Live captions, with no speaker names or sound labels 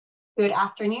good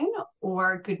afternoon,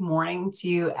 or good morning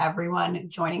to everyone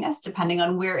joining us, depending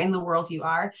on where in the world you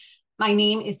are. My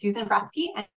name is Susan Bratsky,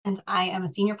 and I am a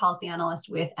senior policy analyst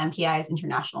with MPI's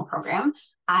international program.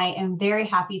 I am very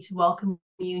happy to welcome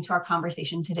you to our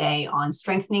conversation today on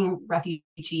strengthening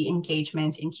refugee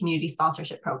engagement in community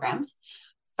sponsorship programs.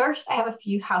 First, I have a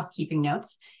few housekeeping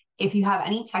notes. If you have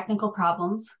any technical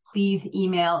problems, please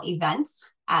email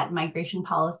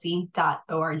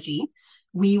events@migrationpolicy.org.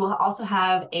 We will also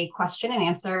have a question and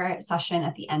answer session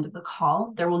at the end of the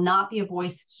call. There will not be a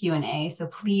voice Q&A, so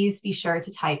please be sure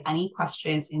to type any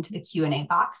questions into the Q&A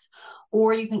box,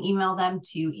 or you can email them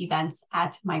to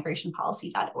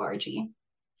events@migrationpolicy.org.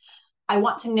 I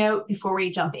want to note before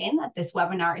we jump in that this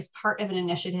webinar is part of an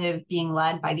initiative being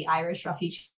led by the Irish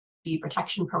Refugee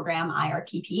Protection Program,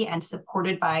 IRPP, and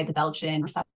supported by the Belgian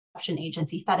reception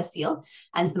agency Fedicil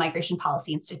and the Migration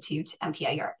Policy Institute,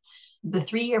 MPI Europe. The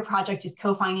 3-year project is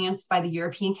co-financed by the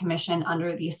European Commission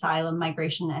under the Asylum,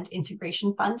 Migration and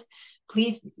Integration Fund.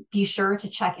 Please be sure to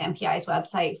check MPI's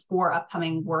website for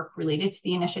upcoming work related to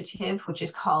the initiative, which is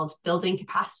called Building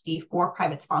Capacity for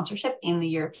Private Sponsorship in the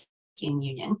European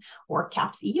Union, or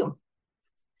CAPS EU.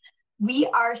 We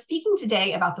are speaking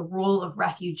today about the role of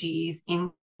refugees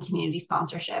in community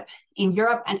sponsorship. In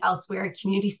Europe and elsewhere,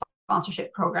 community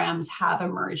sponsorship programs have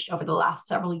emerged over the last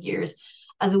several years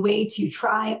as a way to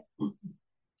try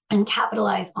and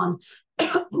capitalize on,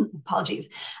 apologies,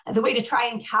 as a way to try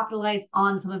and capitalize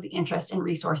on some of the interest and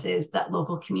resources that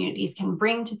local communities can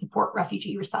bring to support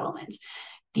refugee resettlement.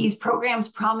 These programs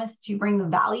promise to bring the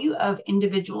value of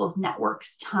individuals'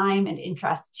 networks, time, and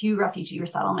interests to refugee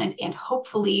resettlement, and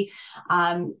hopefully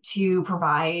to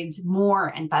provide more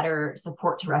and better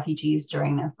support to refugees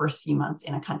during their first few months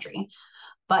in a country.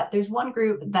 But there's one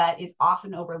group that is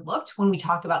often overlooked when we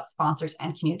talk about sponsors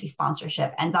and community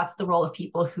sponsorship, and that's the role of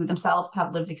people who themselves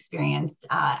have lived experience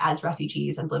as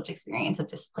refugees and lived experience of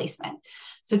displacement.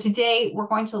 So today, we're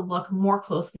going to look more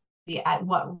closely at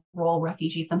what role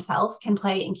refugees themselves can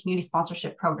play in community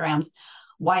sponsorship programs,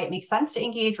 why it makes sense to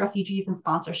engage refugees in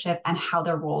sponsorship, and how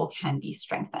their role can be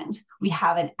strengthened. We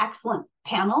have an excellent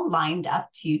panel lined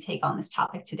up to take on this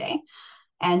topic today.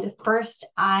 And first,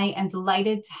 I am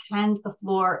delighted to hand the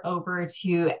floor over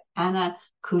to Anna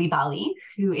Koulibaly,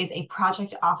 who is a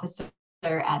project officer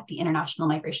at the International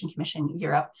Migration Commission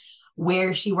Europe,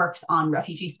 where she works on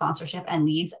refugee sponsorship and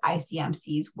leads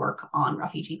ICMC's work on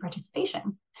refugee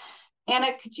participation.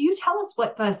 Anna, could you tell us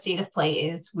what the state of play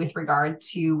is with regard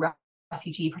to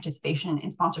refugee participation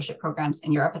in sponsorship programs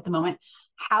in Europe at the moment?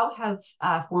 How have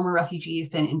former refugees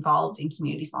been involved in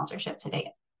community sponsorship to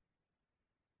date?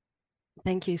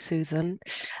 Thank you, Susan.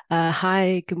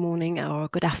 Hi, good morning or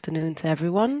good afternoon to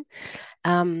everyone.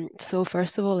 So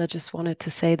first of all, I just wanted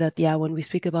to say that, when we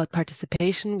speak about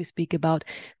participation, we speak about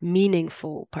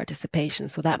meaningful participation.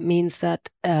 So that means that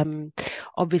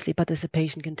obviously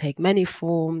participation can take many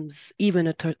forms. Even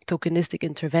a tokenistic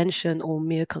intervention or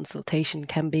mere consultation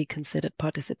can be considered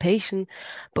participation,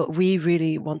 but we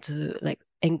really want to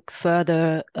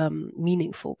further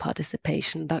meaningful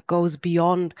participation that goes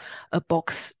beyond a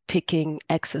box ticking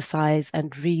exercise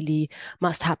and really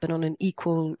must happen on an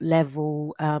equal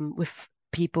level with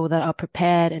people that are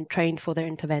prepared and trained for their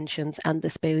interventions, and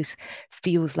the space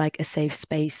feels like a safe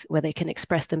space where they can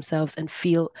express themselves and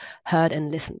feel heard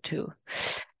and listened to.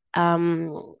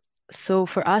 So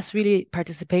for us, really,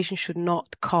 participation should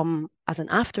not come as an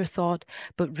afterthought,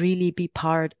 but really be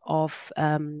part of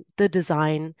the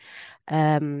design,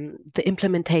 the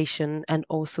implementation, and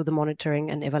also the monitoring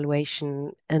and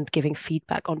evaluation and giving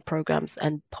feedback on programs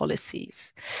and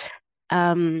policies.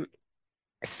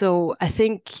 So I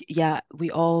think, we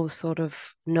all sort of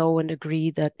know and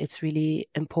agree that it's really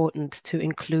important to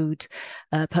include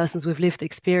persons with lived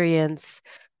experience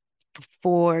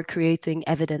for creating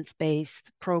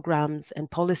evidence-based programs and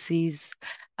policies.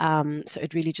 So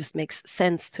it really just makes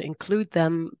sense to include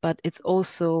them, but it's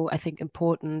also, I think,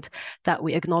 important that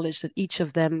we acknowledge that each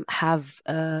of them have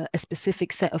a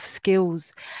specific set of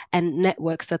skills and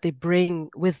networks that they bring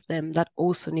with them that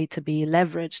also need to be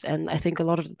leveraged. And I think a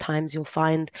lot of the times you'll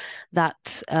find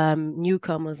that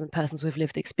newcomers and persons with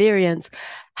lived experience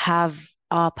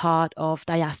are part of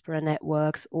diaspora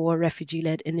networks or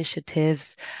refugee-led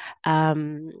initiatives,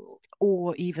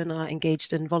 or even are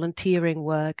engaged in volunteering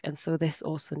work. And so this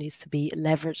also needs to be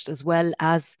leveraged, as well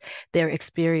as their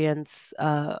experience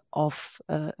of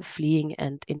fleeing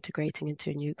and integrating into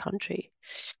a new country.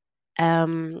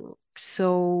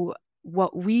 So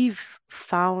what we've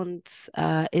found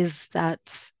is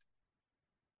that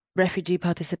refugee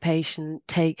participation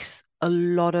takes a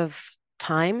lot of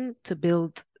time to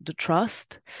build the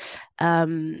trust.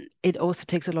 It also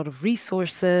takes a lot of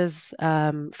resources,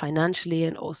 financially,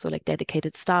 and also like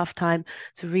dedicated staff time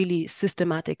to really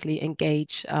systematically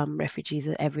engage refugees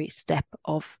at every step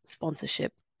of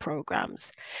sponsorship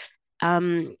programs.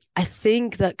 I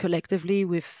think that collectively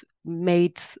we've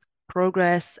made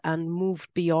progress and moved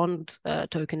beyond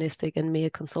tokenistic and mere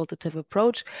consultative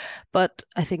approach, but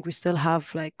I think we still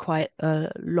have like quite a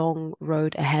long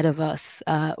road ahead of us,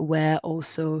 where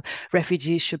also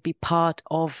refugees should be part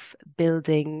of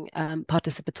building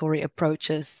participatory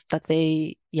approaches, that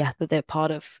they're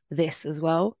part of this as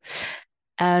well.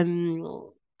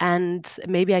 And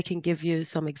maybe I can give you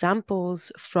some examples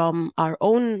from our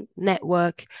own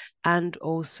network and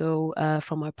also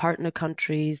from our partner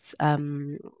countries,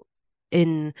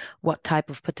 in what type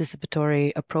of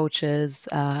participatory approaches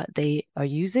they are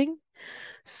using.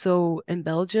 So in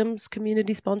Belgium's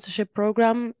community sponsorship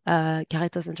program,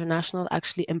 Caritas International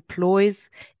actually employs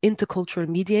intercultural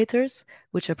mediators,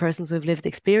 which are persons with lived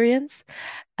experience.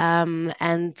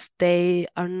 And they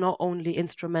are not only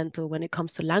instrumental when it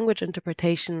comes to language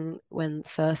interpretation when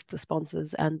first the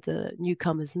sponsors and the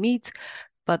newcomers meet,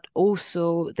 but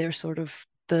also they're sort of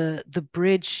the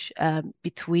bridge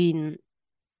between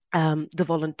the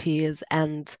volunteers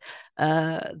and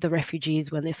the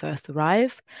refugees when they first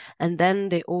arrive. And then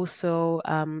they also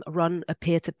run a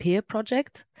peer-to-peer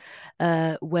project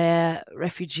where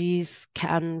refugees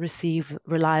can receive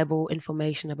reliable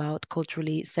information about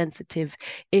culturally sensitive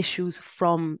issues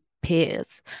from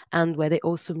peers, and where they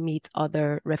also meet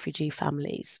other refugee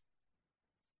families.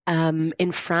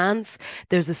 In France,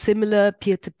 there's a similar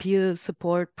peer-to-peer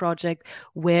support project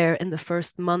where, in the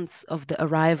first months of the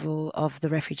arrival of the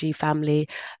refugee family,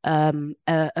 a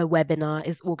webinar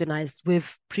is organized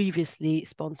with previously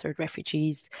sponsored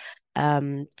refugees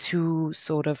to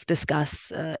sort of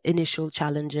discuss initial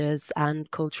challenges and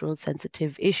cultural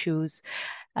sensitive issues.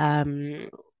 Um,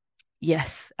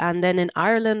 Yes, and then in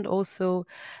Ireland also,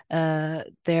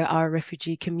 there are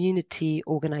refugee community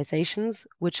organizations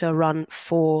which are run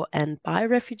for and by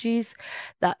refugees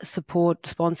that support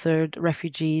sponsored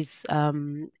refugees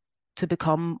to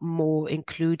become more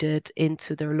included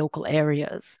into their local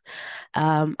areas.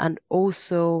 And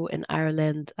also in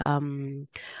Ireland,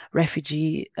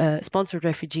 sponsored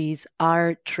refugees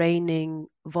are training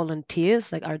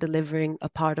volunteers, like are delivering a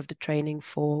part of the training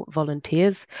for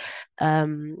volunteers,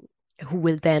 um, who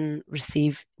will then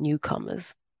receive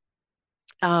newcomers.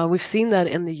 We've seen that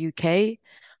in the UK,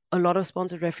 a lot of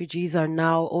sponsored refugees are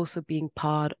now also being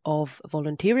part of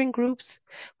volunteering groups,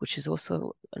 which is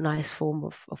also a nice form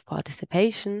of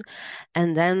participation.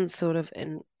 And then, sort of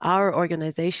in our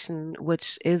organization,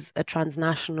 which is a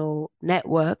transnational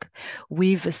network,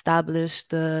 we've established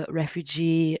the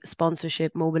Refugee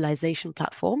Sponsorship Mobilization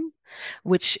Platform,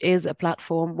 which is a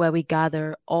platform where we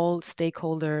gather all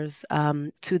stakeholders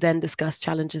to then discuss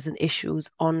challenges and issues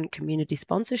on community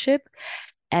sponsorship.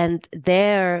 And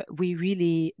there we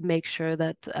really make sure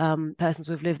that persons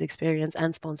with lived experience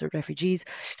and sponsored refugees,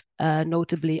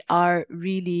 notably, are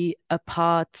really a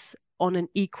part on an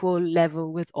equal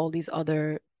level with all these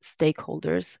other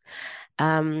stakeholders.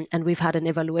 And we've had an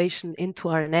evaluation into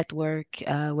our network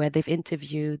where they've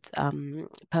interviewed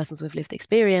persons with lived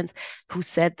experience who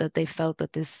said that they felt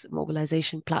that this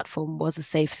mobilization platform was a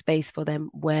safe space for them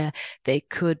where they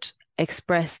could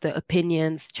express their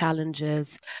opinions,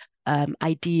 challenges,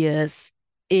 ideas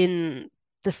in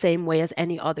the same way as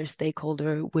any other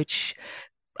stakeholder, which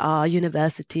are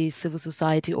universities, civil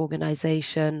society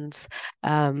organizations,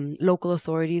 local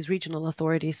authorities, regional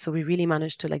authorities. So we really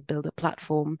managed to like build a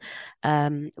platform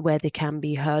where they can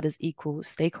be heard as equal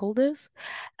stakeholders.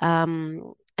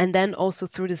 And then also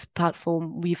through this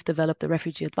platform, we've developed a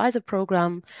refugee advisor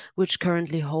program, which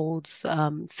currently holds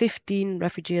 15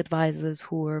 refugee advisors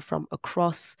who are from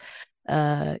across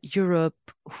Europe,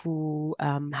 who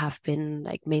have been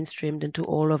like mainstreamed into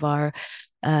all of our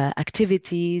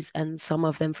activities. And some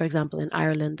of them, for example, in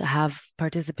Ireland, have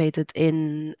participated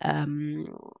in an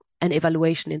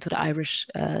evaluation into the Irish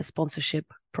sponsorship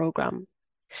program.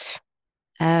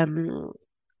 Um,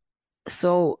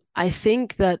 so I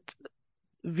think that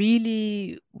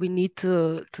really we need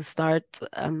to start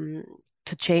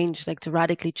to change, like to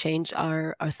radically change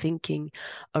our thinking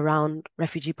around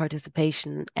refugee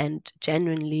participation and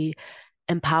genuinely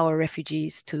empower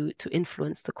refugees to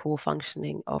influence the core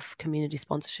functioning of community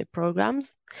sponsorship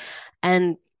programs.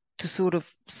 And to sort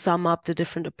of sum up the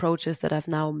different approaches that I've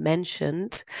now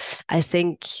mentioned, I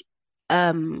think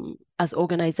as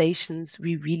organizations,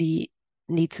 we really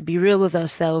need to be real with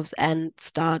ourselves and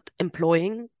start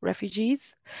employing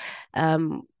refugees.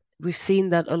 Um, we've seen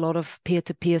that a lot of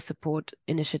peer-to-peer support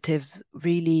initiatives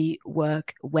really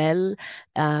work well,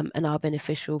 and are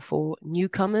beneficial for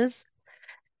newcomers.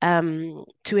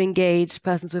 To engage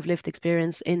persons with lived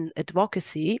experience in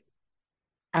advocacy,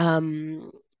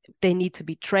 um, they need to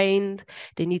be trained,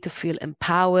 they need to feel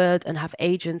empowered and have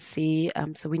agency.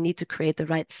 So we need to create the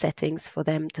right settings for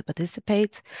them to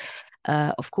participate.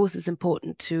 Of course, it's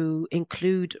important to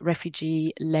include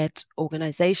refugee-led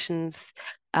organizations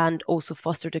and also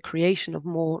foster the creation of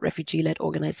more refugee-led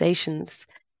organizations.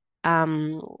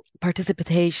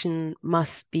 Participation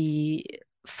must be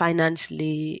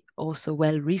financially also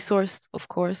well resourced, of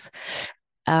course.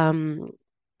 Um,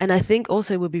 and I think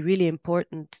also it would be really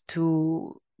important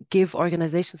to give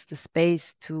organizations the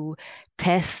space to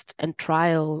test and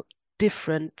trial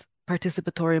different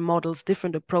participatory models,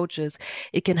 different approaches.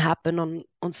 It can happen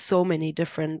on so many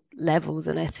different levels.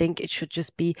 And I think it should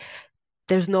just be,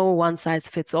 there's no one size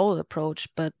fits all approach,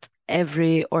 but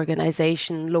every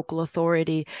organization, local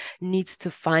authority needs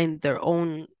to find their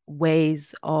own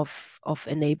ways of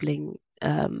enabling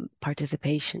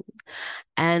participation.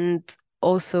 And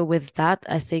also with that,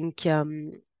 I think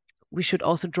we should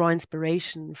also draw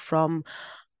inspiration from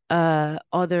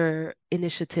other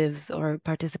initiatives or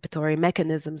participatory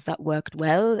mechanisms that worked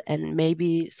well, and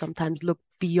maybe sometimes look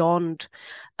beyond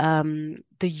the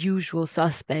usual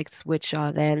suspects, which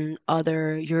are then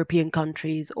other European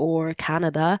countries or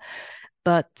Canada.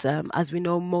 But as we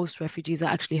know, most refugees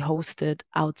are actually hosted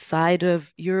outside of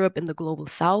Europe in the global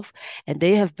south, and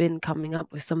they have been coming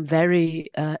up with some very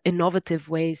innovative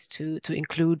ways to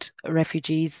include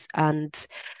refugees. And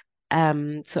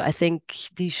so I think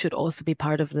these should also be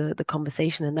part of the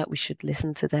conversation, and that we should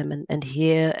listen to them and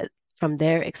hear from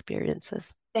their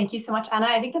experiences. Thank you so much, Anna.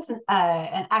 I think that's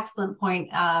an excellent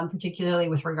point, particularly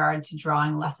with regard to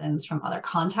drawing lessons from other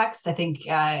contexts. I think,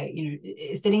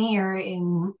 sitting here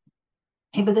in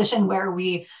a position where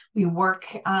we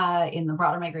work in the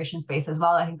broader migration space as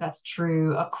well. I think that's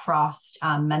true across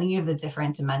many of the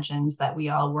different dimensions that we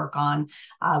all work on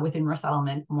within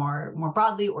resettlement more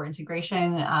broadly, or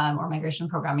integration or migration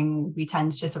programming. We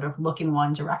tend to sort of look in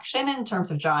one direction in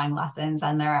terms of drawing lessons,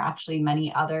 and there are actually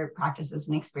many other practices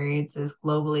and experiences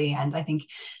globally. And I think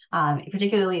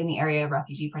particularly in the area of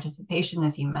refugee participation,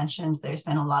 as you mentioned, there's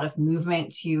been a lot of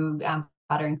movement to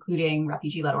that are including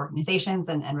refugee-led organizations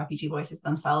and refugee voices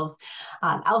themselves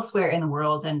elsewhere in the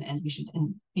world. And we should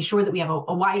be sure that we have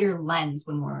a wider lens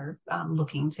when we're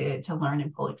looking to learn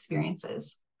and pull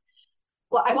experiences.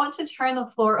 Well, I want to turn the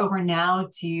floor over now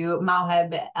to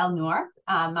Mawhab El Noor.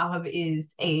 Mawhab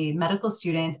is a medical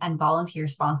student and volunteer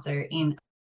sponsor in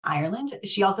Ireland.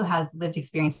 She also has lived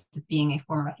experience of being a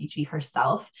former refugee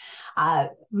herself.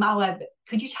 Mawhab,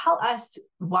 could you tell us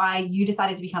why you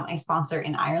decided to become a sponsor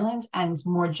in Ireland, and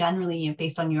more generally,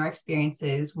 based on your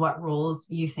experiences, what roles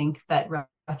you think that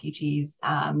refugees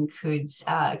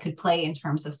could play in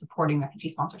terms of supporting refugee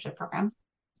sponsorship programs?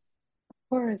 Of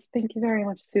course. Thank you very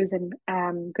much, Susan.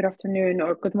 Good afternoon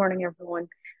or good morning, everyone.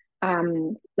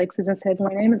 Like Susan said,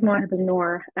 my name is Mawhab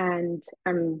Noor, and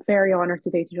I'm very honored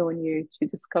today to join you to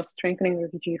discuss strengthening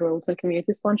refugee roles and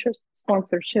community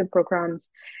sponsorship programs.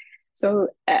 So,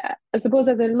 I suppose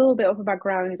as a little bit of a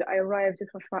background, I arrived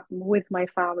with my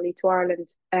family to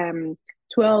Ireland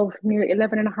 12, nearly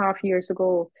 11 and a half years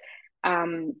ago,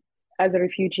 um, as a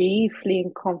refugee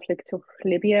fleeing conflict of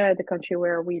Libya, the country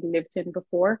where we lived in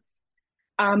before.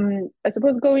 I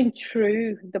suppose going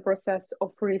through the process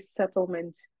of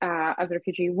resettlement as a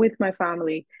refugee with my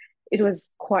family, it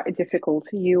was quite difficult.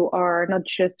 You are not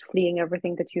just fleeing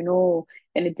everything that you know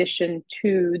in addition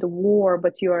to the war,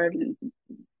 but you are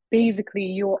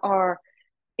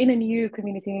in a new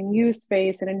community, in a new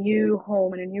space, in a new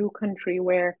home, in a new country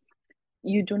where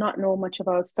you do not know much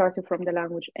about, starting from the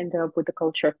language, end up with the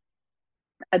culture.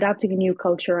 Adapting a new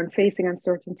culture and facing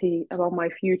uncertainty about my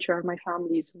future and my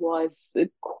family's was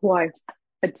quite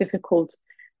a difficult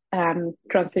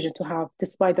transition to have,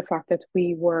 despite the fact that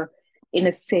we were in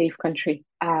a safe country,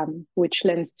 which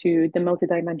lends to the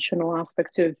multidimensional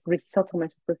aspect of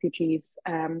resettlement of refugees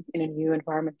in a new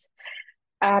environment.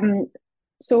 Um,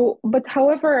 but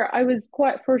however, I was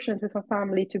quite fortunate with my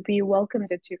family to be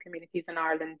welcomed into communities in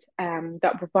Ireland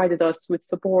that provided us with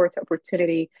support,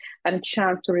 opportunity, and a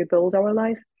chance to rebuild our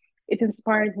life. It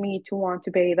inspired me to want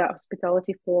to pay that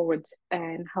hospitality forward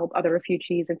and help other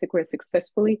refugees integrate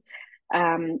successfully,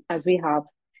 as we have.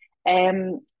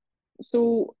 Um,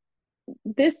 so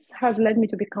this has led me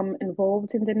to become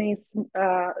involved in the NACE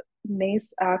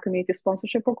community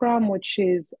sponsorship program, which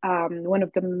is one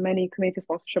of the many community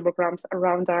sponsorship programs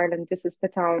around Ireland. This is the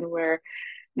town where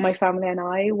my family and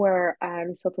I were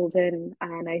settled in,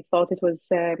 and I thought it was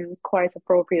quite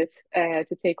appropriate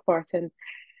to take part in.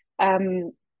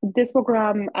 This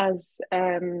program, as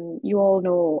you all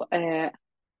know,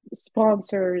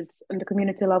 sponsors on the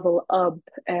community level up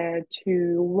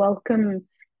to welcome,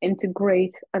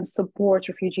 integrate, and support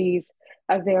refugees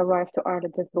as they arrive to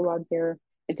Ireland and throughout their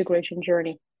integration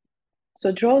journey.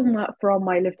 So, drawing from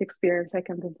my lived experience, I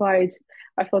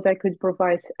thought I could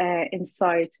provide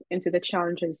insight into the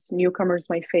challenges newcomers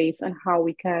might face and how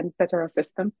we can better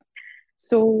assist them.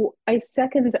 So I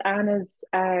second Anna's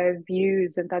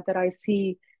views and that I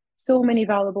see so many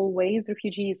valuable ways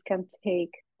refugees can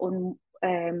take on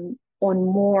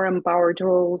more empowered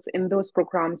roles in those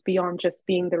programs beyond just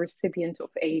being the recipient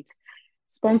of aid.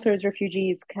 Sponsored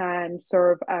refugees can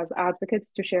serve as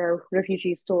advocates to share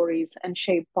refugee stories and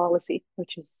shape policy,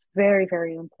 which is very,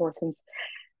 very important.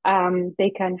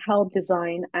 They can help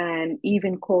design and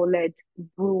even co-led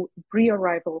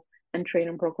pre-arrival and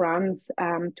training programs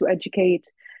to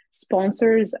educate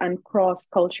sponsors and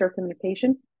cross-culture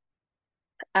communication.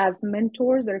 As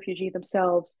mentors, the refugee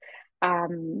themselves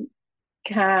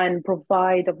can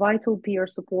provide a vital peer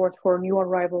support for new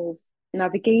arrivals,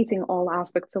 navigating all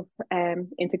aspects of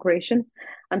integration.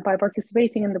 And by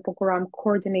participating in the program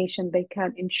coordination, they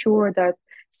can ensure that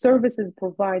services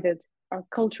provided are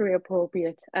culturally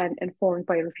appropriate and informed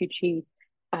by refugee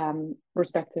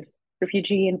perspective.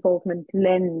 Refugee involvement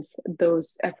lends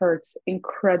those efforts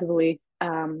incredibly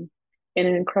in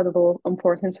an incredible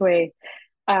important way.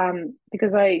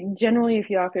 Because I generally, if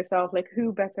you ask yourself, like,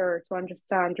 who better to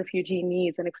understand refugee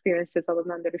needs and experiences other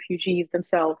than the refugees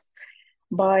themselves?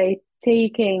 By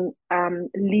taking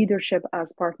leadership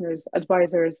as partners,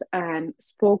 advisors, and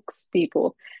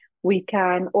spokespeople, we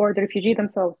can, or the refugee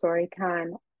themselves, sorry,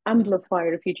 can amplify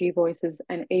refugee voices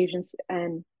and agents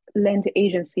and lend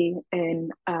agency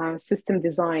in system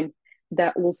design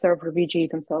that will serve refugees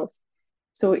themselves.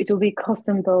 So it will be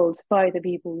custom built by the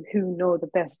people who know the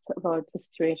best about the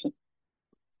situation.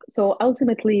 So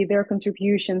ultimately, their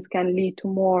contributions can lead to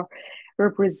more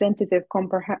representative,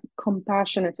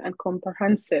 compassionate, and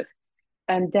comprehensive,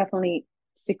 and definitely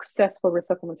successful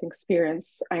resettlement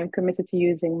experience. I am committed to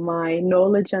using my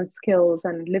knowledge and skills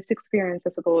and lived experience, I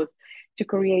suppose, to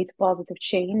create positive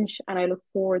change. And I look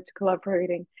forward to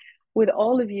collaborating with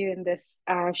all of you in this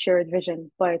shared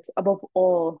vision. But above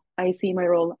all, I see my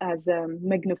role as a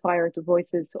magnifier to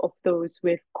voices of those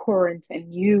with current and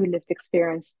new lived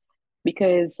experience.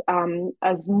 Because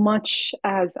as much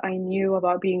as I knew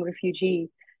about being a refugee,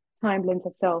 time lends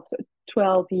itself.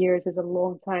 12 years is a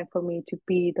long time for me to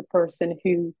be the person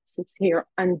who sits here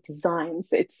and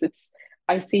designs.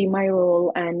 I see my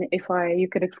role, and you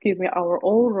could excuse me, our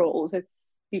all roles,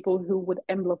 it's people who would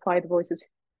amplify the voices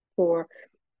for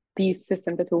these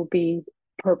systems that will be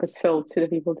purpose filled to the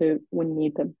people who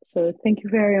need them. So thank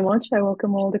you very much. I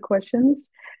welcome all the questions.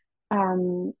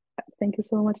 Thank you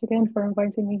so much again for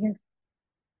inviting me here.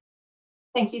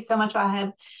 Thank you so much,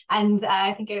 Wahed. And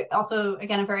I think also,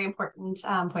 again, a very important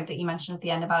point that you mentioned at the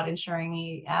end about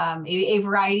ensuring a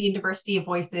variety and diversity of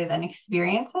voices and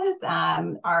experiences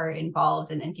are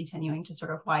involved in continuing to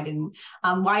sort of widen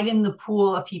the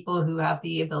pool of people who have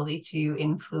the ability to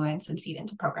influence and feed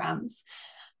into programs.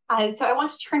 So I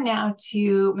want to turn now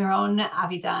to Miron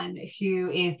Avidan,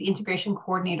 who is the integration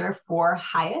coordinator for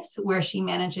HIAS, where she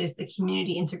manages the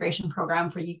community integration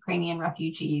program for Ukrainian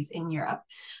refugees in Europe.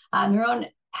 Miron,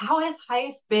 how has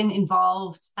HIAS been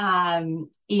involved in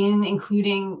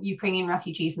including Ukrainian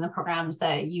refugees in the programs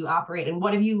that you operate? And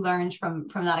what have you learned from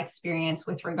that experience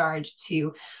with regard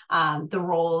to the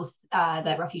roles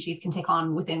that refugees can take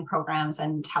on within programs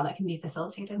and how that can be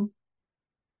facilitated?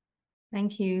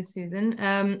 Thank you, Susan.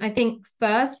 I think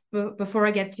first, before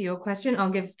I get to your question, I'll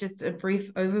give just a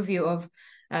brief overview of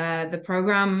the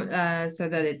program so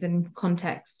that it's in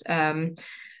context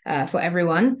for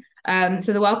everyone.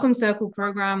 So the Welcome Circle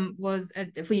program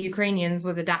for Ukrainians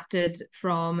was adapted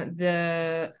from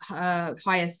the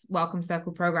HIAS Welcome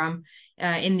Circle program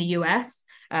in the US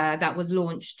that was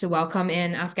launched to welcome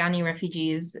in Afghani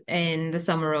refugees in the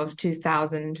summer of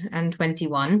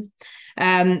 2021.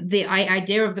 The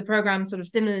idea of the program, sort of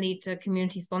similarly to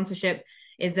community sponsorship,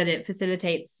 is that it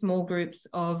facilitates small groups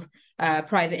of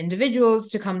private individuals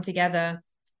to come together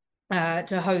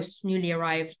to host newly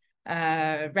arrived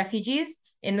refugees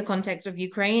in the context of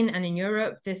Ukraine and in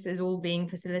Europe. This is all being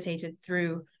facilitated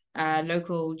through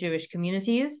local Jewish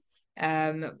communities,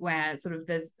 where sort of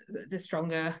there's the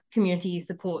stronger community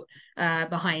support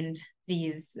behind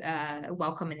these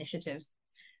welcome initiatives.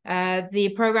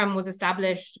 The program was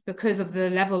established because of the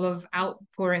level of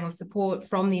outpouring of support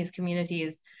from these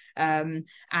communities And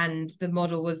the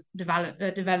model was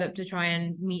developed to try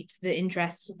and meet the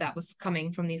interest that was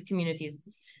coming from these communities.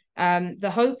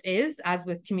 The hope is, as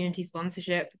with community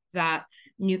sponsorship, that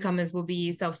newcomers will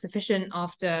be self-sufficient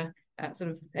after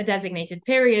sort of a designated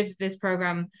period. This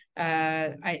program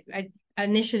I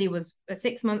initially was a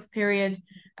 6-month period,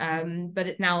 but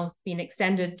it's now been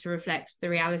extended to reflect the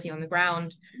reality on the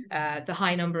ground, the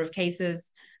high number of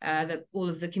cases that all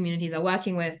of the communities are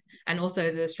working with, and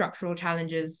also the structural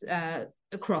challenges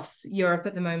across Europe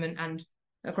at the moment and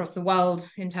across the world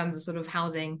in terms of sort of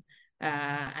housing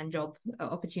and job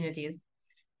opportunities.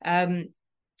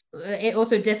 It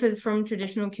also differs from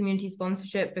traditional community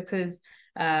sponsorship because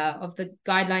of the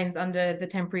guidelines under the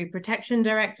Temporary Protection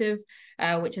Directive,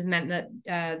 which has meant that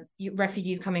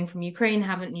refugees coming from Ukraine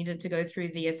haven't needed to go through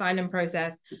the asylum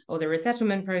process or the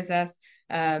resettlement process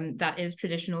that is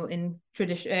traditional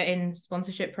in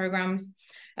sponsorship programs.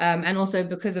 And also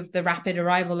because of the rapid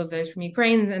arrival of those from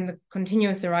Ukraine and the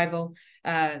continuous arrival,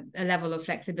 a level of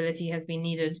flexibility has been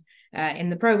needed in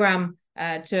the program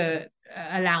to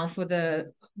allow for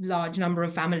the large number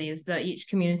of families that each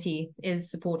community is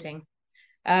supporting.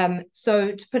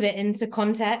 So to put it into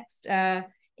context,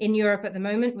 in Europe at the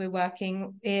moment, we're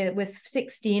working with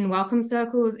 16 welcome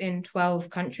circles in 12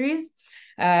 countries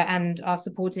and are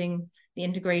supporting the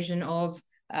integration of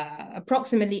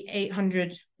approximately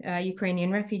 800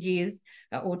 Ukrainian refugees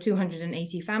or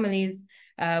 280 families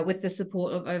with the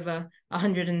support of over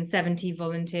 170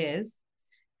 volunteers.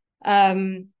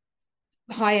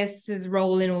 HIAS's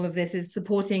role in all of this is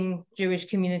supporting Jewish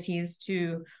communities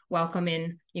to welcome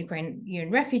in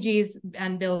Ukrainian refugees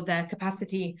and build their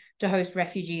capacity to host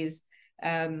refugees,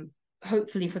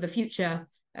 hopefully for the future,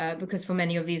 because for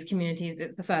many of these communities,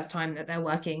 it's the first time that they're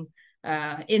working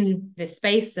in this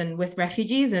space and with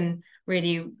refugees, and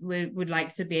really we would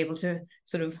like to be able to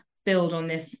sort of build on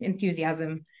this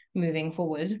enthusiasm moving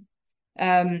forward.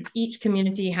 Each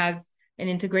community has an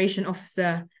integration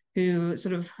officer who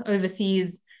sort of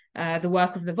oversees the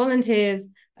work of the volunteers,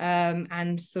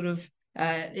 and sort of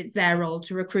it's their role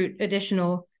to recruit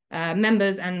additional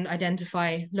members and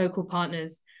identify local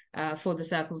partners for the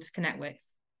circle to connect with.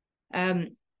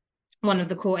 One of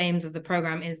the core aims of the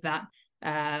program is that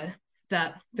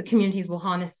the communities will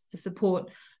harness the support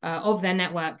of their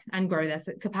network and grow their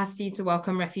capacity to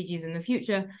welcome refugees in the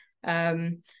future,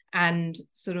 and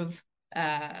sort of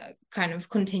kind of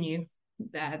continue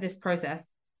this process.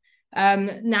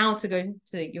 Now to go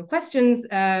to your questions,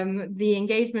 the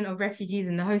engagement of refugees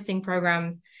in the hosting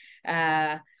programs,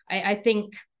 I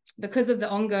think because of the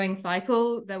ongoing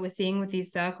cycle that we're seeing with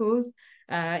these circles,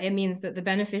 it means that the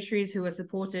beneficiaries who were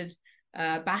supported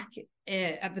back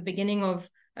at the beginning of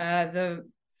the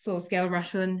full-scale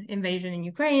Russian invasion in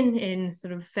Ukraine in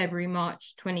sort of February,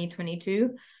 March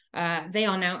 2022, they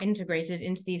are now integrated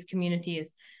into these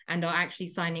communities and are actually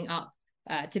signing up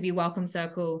to be Welcome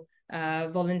Circle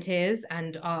volunteers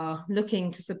and are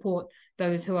looking to support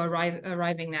those who are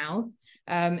arriving now.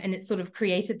 And it's sort of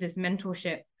created this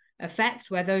mentorship effect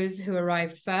where those who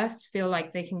arrived first feel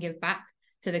like they can give back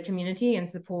to the community and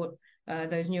support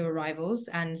those new arrivals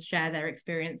and share their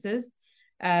experiences.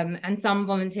 And some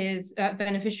volunteers,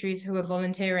 beneficiaries who are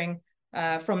volunteering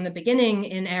from the beginning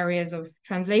in areas of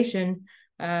translation,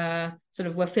 sort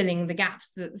of were filling the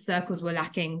gaps that the circles were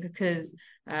lacking because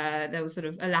there was sort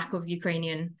of a lack of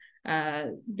Ukrainian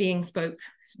being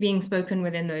spoken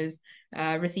within those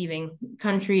receiving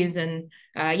countries. And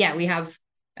we have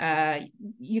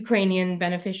Ukrainian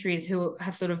beneficiaries who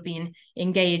have sort of been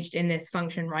engaged in this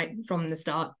function right from the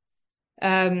start.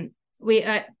 We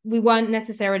weren't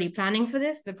necessarily planning for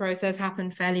this. The process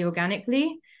happened fairly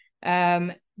organically,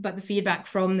 but the feedback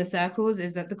from the circles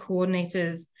is that the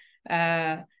coordinators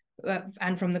and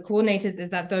from the coordinators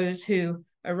is that those who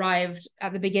arrived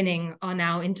at the beginning are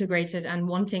now integrated and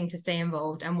wanting to stay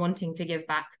involved and wanting to give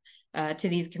back to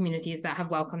these communities that have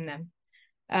welcomed them.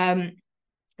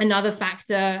 Another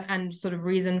factor and sort of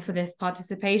reason for this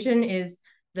participation is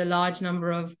the large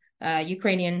number of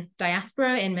Ukrainian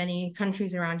diaspora in many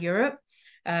countries around Europe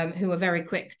who are very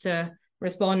quick to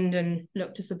respond and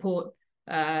look to support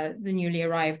the newly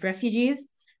arrived refugees.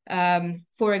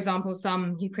 For example,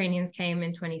 some Ukrainians came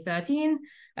in 2013,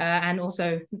 and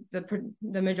also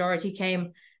the majority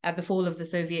came at the fall of the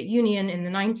Soviet Union in the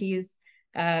 90s.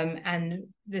 And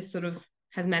this sort of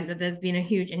has meant that there's been a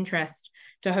huge interest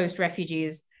to host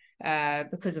refugees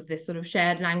because of this sort of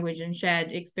shared language and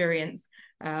shared experience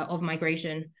of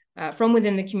migration from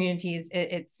within the communities.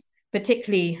 It's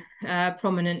particularly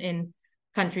prominent in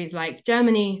countries like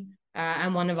Germany,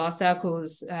 and one of our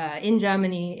circles in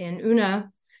Germany, in Unna,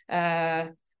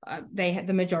 they had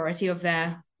the majority of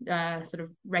their sort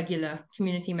of regular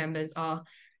community members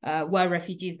were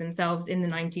refugees themselves in the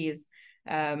 90s,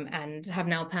 and have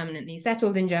now permanently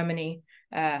settled in Germany,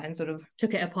 and sort of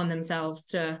took it upon themselves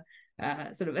to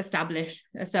sort of establish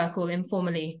a circle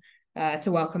informally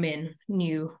to welcome in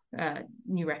new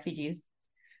refugees.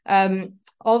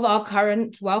 Of our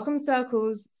current welcome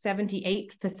circles,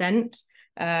 78%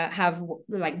 have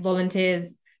like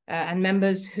volunteers and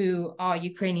members who are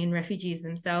Ukrainian refugees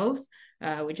themselves,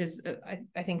 which is,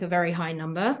 I think, a very high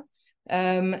number.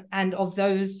 And of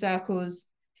those circles,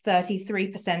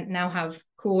 33% now have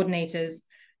coordinators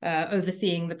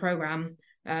overseeing the program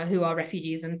who are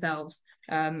refugees themselves,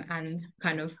 and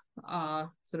kind of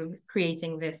are sort of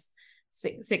creating this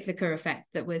cyclical effect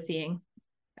that we're seeing.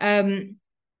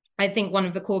 I think one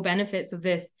of the core benefits of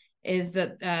this is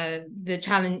that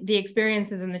the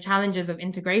experiences and the challenges of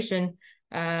integration,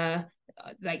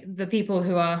 like the people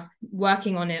who are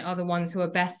working on it are the ones who are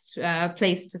best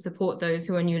placed to support those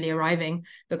who are newly arriving,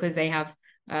 because they have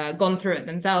gone through it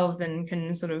themselves and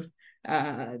can sort of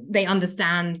they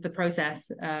understand the process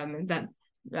that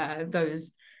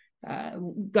those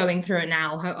going through it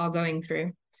now are going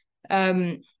through.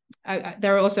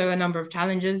 There are also a number of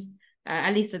challenges,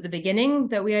 at least at the beginning,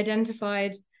 that we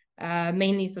identified,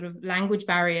 mainly sort of language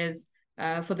barriers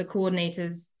for the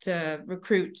coordinators to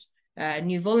recruit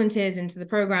new volunteers into the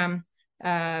program.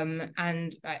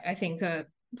 And I think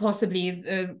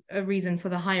possibly a reason for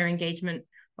the higher engagement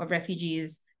of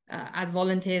refugees as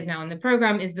volunteers now in the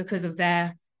program is because of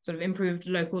their sort of improved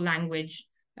local language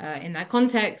in that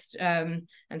context, and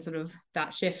sort of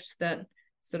that shift that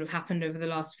sort of happened over the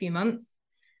last few months.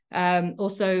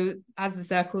 Also, as the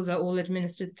circles are all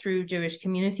administered through Jewish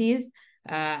communities,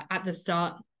 at the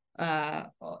start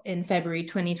in February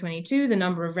 2022, the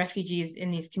number of refugees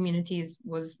in these communities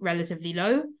was relatively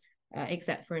low,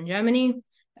 except for in Germany.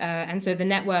 And so the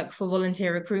network for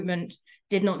volunteer recruitment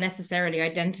did not necessarily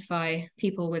identify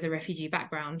people with a refugee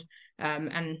background.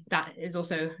 And that is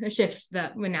also a shift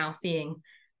that we're now seeing.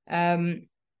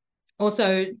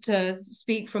 Also, to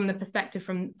speak from the perspective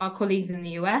from our colleagues in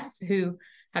the US who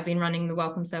have been running the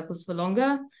Welcome Circles for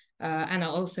longer, and are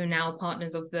also now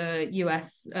partners of the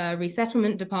US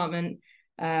Resettlement Department,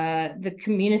 the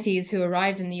communities who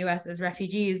arrived in the US as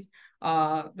refugees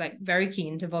are like very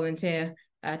keen to volunteer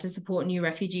to support new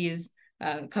refugees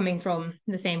coming from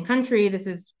the same country. This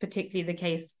is particularly the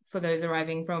case for those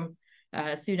arriving from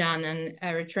Sudan and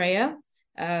Eritrea.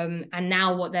 And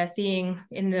now what they're seeing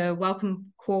in the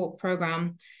Welcome Corps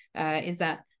program is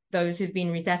that those who've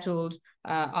been resettled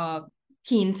are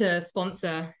keen to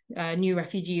sponsor new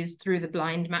refugees through the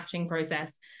blind matching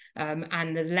process,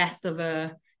 and there's less of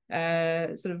a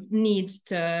sort of need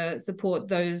to support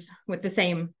those with the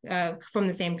same from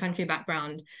the same country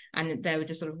background, and they were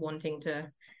just sort of wanting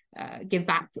to give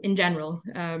back in general,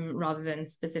 rather than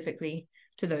specifically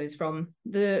to those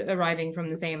arriving from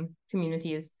the same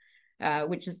communities,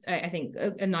 which is, I think,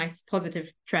 a nice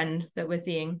positive trend that we're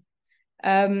seeing.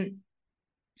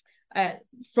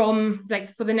 From like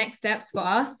for the next steps for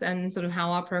us and sort of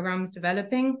how our program is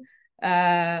developing,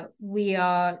 we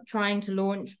are trying to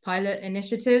launch pilot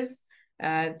initiatives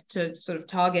to sort of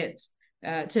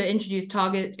to introduce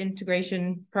target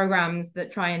integration programs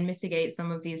that try and mitigate some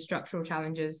of these structural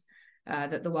challenges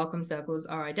that the Welcome Circles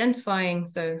are identifying,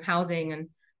 so housing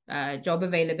and job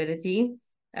availability.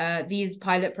 These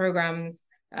pilot programs,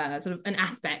 sort of an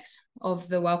aspect of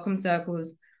the Welcome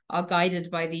Circles, are guided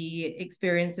by the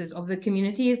experiences of the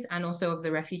communities and also of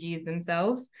the refugees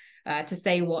themselves, to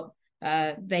say what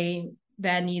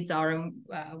their needs are and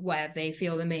where they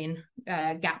feel the main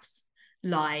gaps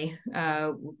lie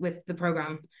with the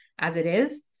program as it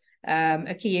is.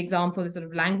 A key example is sort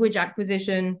of language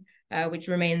acquisition, which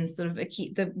remains sort of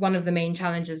one of the main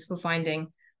challenges for finding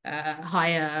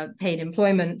higher paid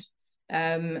employment.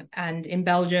 And in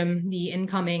Belgium, the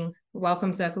incoming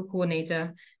Welcome Circle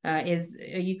coordinator is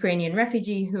a Ukrainian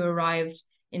refugee who arrived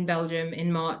in Belgium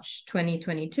in March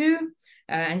 2022.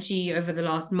 And she, over the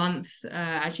last month,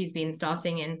 as she's been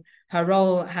starting in her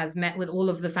role, has met with all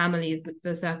of the families that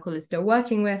the Circle is still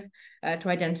working with to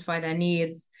identify their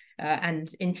needs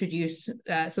and introduce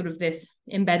sort of this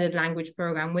embedded language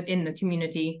program within the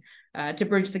community to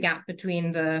bridge the gap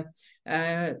between the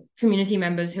community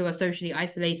members who are socially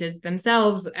isolated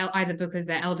themselves, either because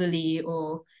they're elderly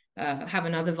or have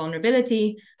another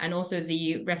vulnerability, and also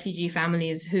the refugee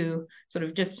families who sort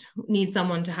of just need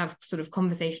someone to have sort of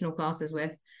conversational classes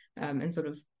with, and sort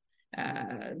of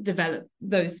develop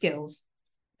those skills.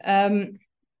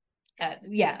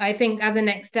 Yeah, I think as a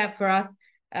next step for us,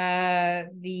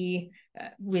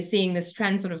 we're seeing this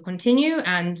trend sort of continue,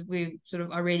 and we sort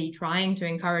of are really trying to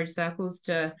encourage circles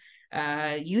to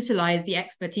utilize the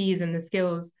expertise and the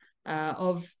skills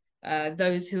of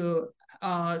those who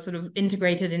are sort of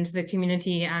integrated into the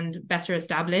community and better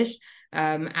established.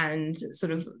 And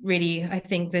sort of really, I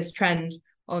think this trend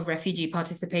of refugee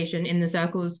participation in the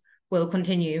circles will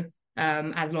continue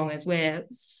as long as we're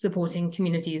supporting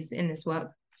communities in this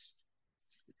work.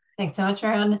 Thanks so much,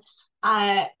 Aaron.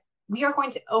 We are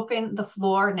going to open the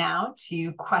floor now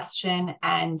to question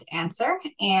and answer.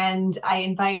 And I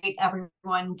invite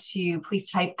everyone to please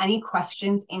type any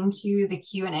questions into the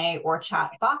Q&A or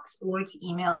chat box, or to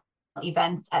email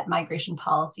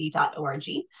events@migrationpolicy.org.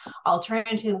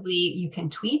 Alternatively, you can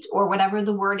tweet, or whatever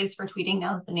the word is for tweeting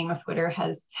now that the name of Twitter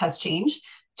has changed.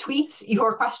 Tweet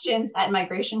your questions at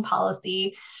Migration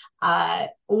Policy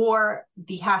or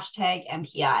the hashtag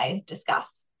MPI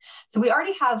discuss. So we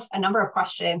already have a number of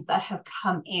questions that have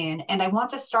come in, and I want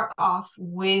to start off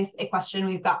with a question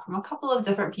we've got from a couple of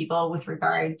different people with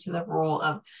regard to the role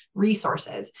of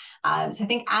resources. So I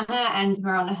think Anna and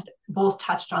Mirona had both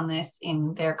touched on this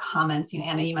in their comments.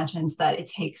 Anna, you mentioned that it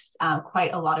takes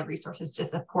quite a lot of resources to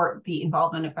support the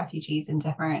involvement of refugees in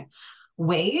different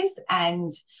ways.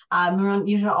 And Maron,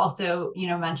 you also,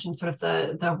 mentioned sort of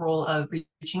the role of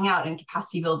reaching out and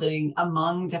capacity building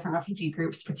among different refugee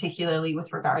groups, particularly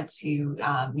with regard to,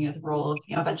 the role of,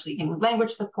 eventually getting language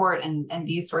support and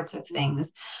these sorts of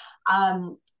things.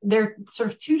 There are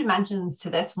sort of two dimensions to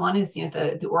this. One is,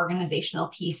 the organizational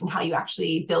piece and how you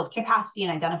actually build capacity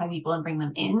and identify people and bring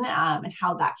them in, and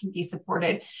how that can be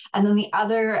supported. And then the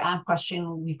other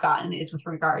question we've gotten is with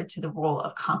regard to the role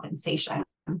of compensation.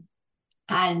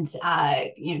 And,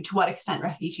 to what extent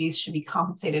refugees should be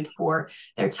compensated for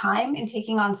their time in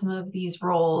taking on some of these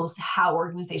roles, how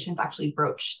organizations actually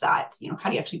broach that, how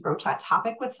do you actually broach that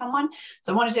topic with someone?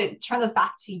 So I wanted to turn this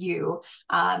back to you.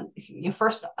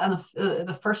 First, on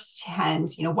the first hand,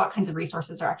 what kinds of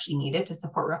resources are actually needed to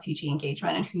support refugee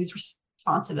engagement, and whose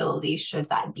responsibility should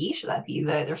that be? Should that be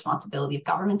the responsibility of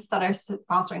governments that are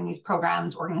sponsoring these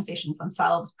programs, organizations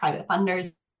themselves, private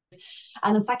funders?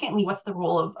 And then secondly, what's the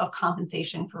role of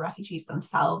compensation for refugees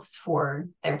themselves for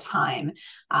their time?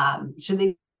 Should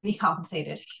they be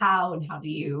compensated? How, and how do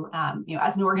you,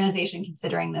 as an organization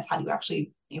considering this, how do you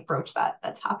actually approach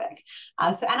that topic?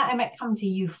 So Anna, I might come to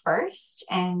you first,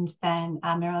 and then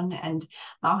Miron and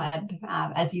Mohammed,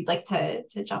 as you'd like to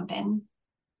jump in.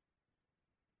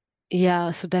 Yeah,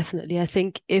 so definitely. I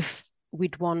think if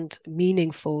we'd want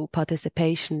meaningful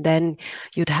participation, then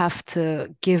you'd have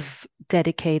to give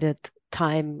dedicated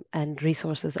time and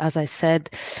resources, as I said,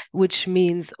 which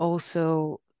means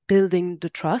also building the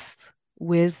trust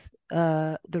with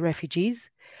the refugees,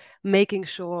 making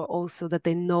sure also that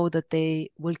they know that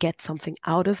they will get something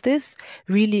out of this,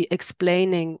 really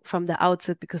explaining from the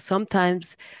outset, because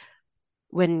sometimes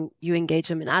when you engage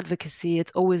them in advocacy,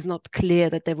 it's always not clear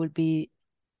that there will be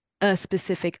a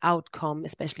specific outcome,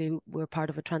 especially we're part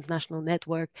of a transnational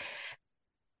network.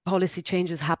 Policy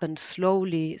changes happen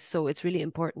slowly, so it's really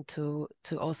important to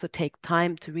also take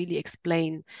time to really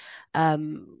explain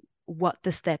what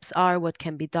the steps are, what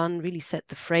can be done, really set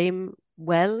the frame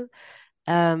well.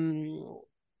 And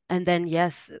then,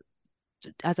 yes,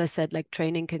 as I said, like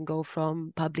training can go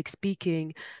from public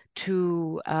speaking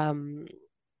to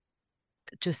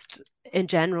just in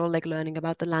general, like learning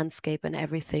about the landscape and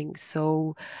everything.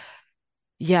 So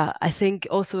yeah, I think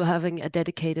also having a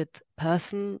dedicated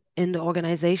person in the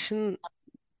organization,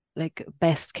 like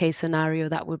best case scenario,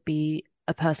 that would be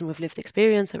a person with lived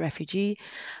experience, a refugee.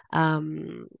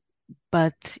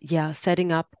 But yeah,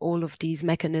 setting up all of these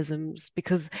mechanisms,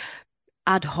 because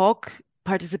ad hoc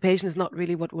participation is not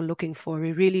really what we're looking for.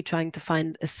 We're really trying to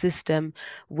find a system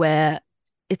where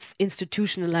it's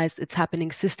institutionalized, it's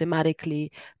happening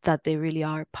systematically, that they really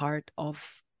are part of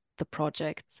the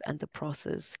projects and the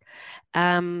process.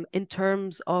 In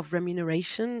terms of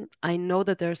remuneration, I know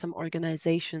that there are some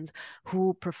organizations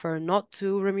who prefer not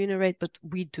to remunerate, but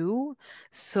we do.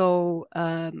 So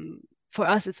for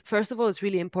us, it's first of all, it's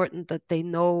really important that they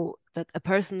know that a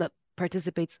person that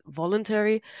participates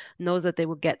voluntary knows that they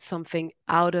will get something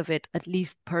out of it, at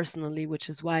least personally, which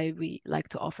is why we like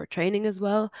to offer training as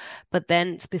well. But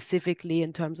then specifically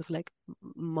in terms of like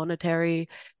monetary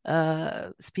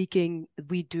speaking,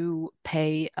 we do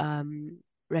pay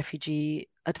refugee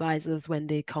advisors when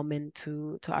they come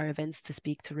into our events to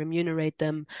speak, to remunerate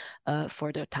them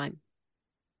for their time.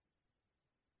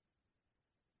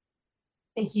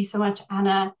 Thank you so much,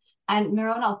 Anna. And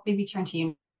Miron, I'll maybe turn to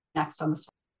you next on this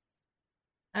one.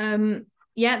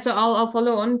 Yeah, so I'll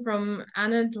follow on from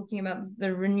Anna talking about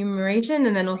the remuneration,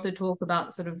 and then also talk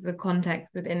about sort of the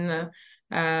context within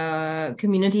the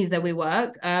communities that we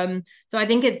work. So I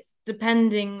think it's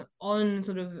depending on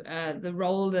sort of the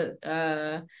role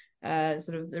that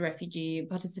sort of the refugee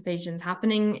participation is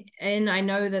happening in. I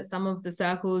know that some of the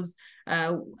circles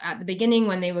at the beginning,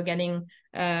 when they were getting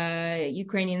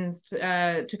Ukrainians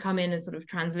to come in as sort of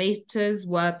translators,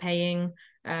 were paying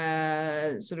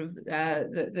sort of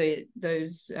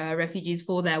those refugees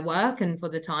for their work and for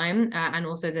the time, and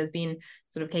also there's been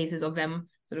sort of cases of them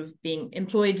sort of being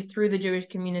employed through the Jewish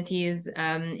communities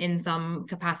in some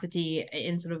capacity,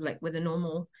 in sort of like with a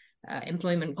normal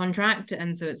employment contract,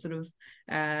 and so it's sort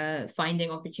of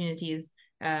finding opportunities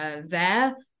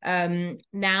there.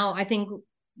 Now I think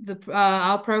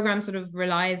our program sort of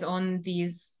relies on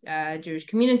these Jewish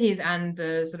communities and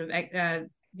the sort of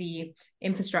the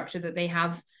infrastructure that they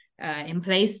have in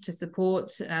place to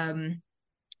support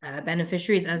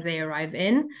beneficiaries as they arrive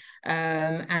in.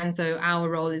 And so our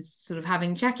role is sort of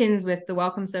having check-ins with the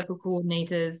Welcome Circle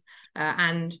coordinators,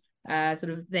 and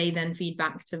sort of they then feed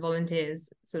back to volunteers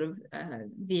sort of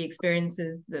the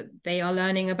experiences that they are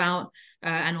learning about.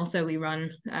 And also we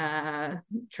run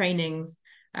trainings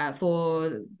for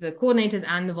the coordinators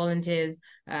and the volunteers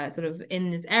sort of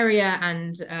in this area,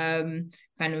 and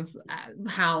kind of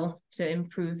how to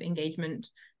improve engagement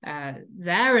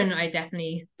there. And I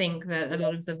definitely think that a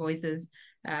lot of the voices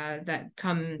that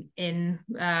come in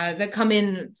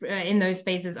those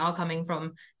spaces are coming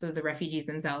from sort of the refugees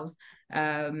themselves.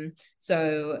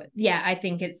 So yeah, I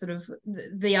think it's sort of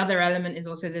the other element is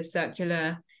also this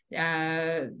circular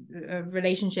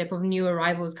relationship of new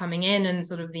arrivals coming in, and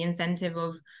sort of the incentive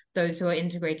of those who are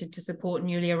integrated to support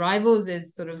newly arrivals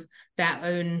is sort of their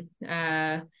own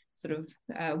sort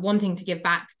of wanting to give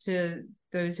back to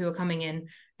those who are coming in.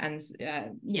 And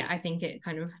yeah, I think it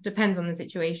kind of depends on the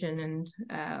situation and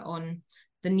on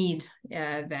the need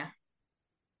there.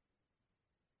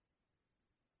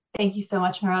 Thank you so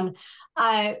much, Meron.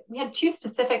 We had two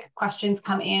specific questions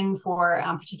come in for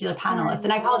particular panelists,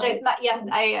 and I apologize. Yes,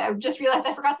 I just realized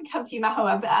I forgot to come to you,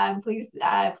 Mahawab. Please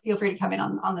feel free to come in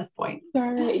on this point.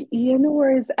 Sorry, yeah, no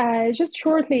worries. Just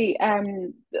shortly,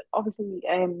 obviously,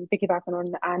 piggybacking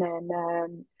on Anna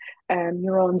and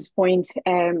Neuron's point,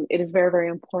 it is very, very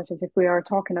important if we are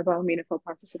talking about meaningful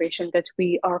participation that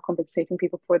we are compensating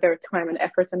people for their time and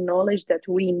effort and knowledge that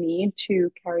we need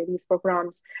to carry these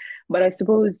programs. But I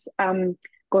suppose,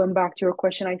 going back to your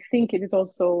question, I think it is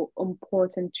also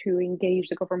important to engage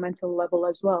the governmental level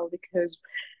as well, because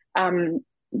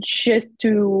just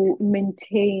to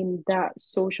maintain that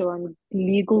social and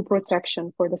legal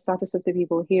protection for the status of the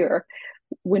people here,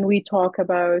 when we talk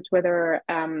about whether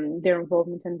their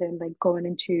involvement and then like going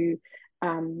into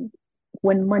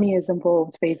when money is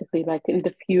involved, basically like in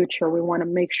the future, we want to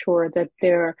make sure that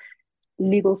their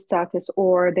legal status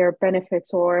or their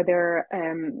benefits or their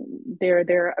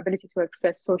ability to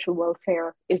access social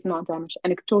welfare is not damaged.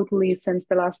 And totally, since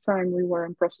the last time we were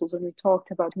in Brussels and we talked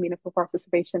about meaningful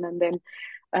participation and then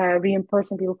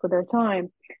reimbursing people for their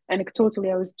time, and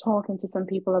totally I was talking to some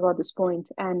people about this point,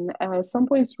 and some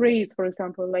points raised, for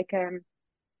example, like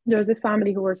there was this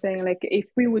family who were saying, like, if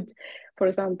we would, for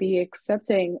example, be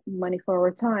accepting money for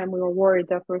our time, we were worried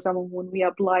that, for example, when we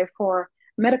apply for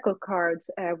medical cards,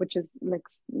 which is like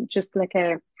just like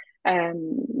a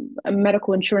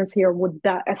medical insurance here, would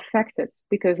that affect it?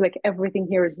 Because like everything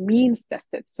here is means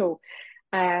tested. So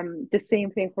the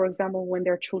same thing, for example, when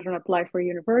their children apply for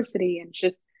university, and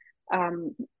just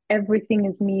everything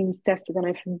is means tested.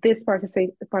 And if this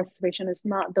participation is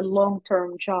not the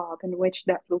long-term job in which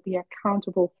that will be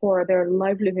accountable for their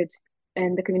livelihood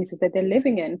and the communities that they're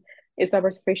living in, is that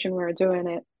participation we're doing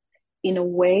it in a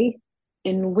way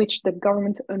in which the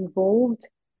government involved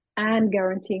and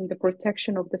guaranteeing the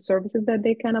protection of the services that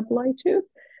they can apply to.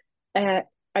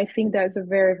 I think that's a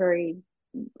very, very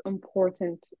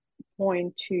important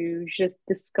point to just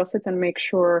discuss it and make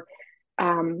sure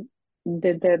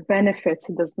the benefit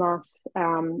does not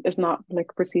is not like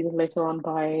preceded later on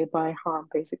by harm,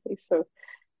 basically. So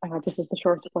this is the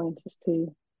short point just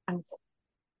to add.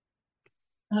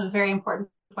 A very important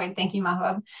point. Thank you,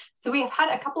 Mahawab. So we have had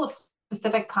a couple of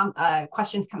specific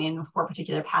questions come in for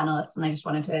particular panelists, and I just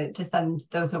wanted to send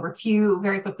those over to you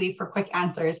very quickly for quick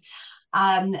answers.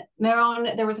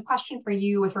 Meron, there was a question for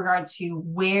you with regard to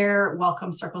where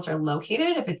welcome circles are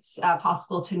located, if it's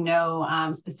possible to know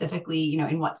specifically, you know,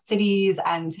 in what cities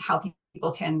and how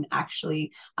people can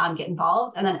actually get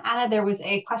involved. And then Anna, there was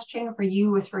a question for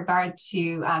you with regard to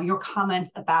your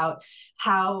comments about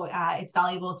how it's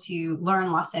valuable to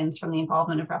learn lessons from the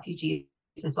involvement of refugees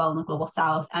as well in the Global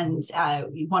South, and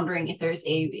wondering if there's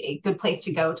a good place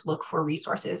to go to look for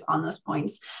resources on those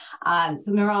points.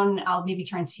 So Miron, I'll maybe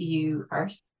turn to you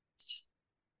first.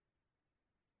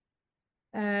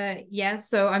 Yeah,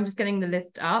 so I'm just getting the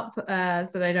list up so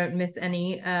that I don't miss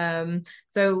any.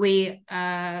 So we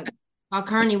are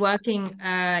currently working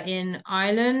in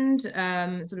Ireland.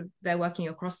 Sort of they're working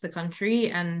across the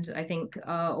country, and I think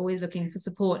are always looking for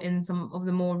support in some of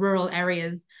the more rural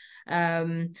areas.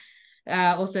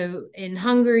 Also in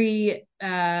Hungary,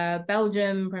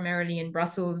 Belgium, primarily in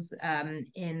Brussels,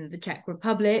 in the Czech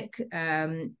Republic,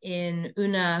 in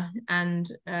Unna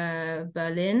and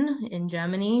Berlin in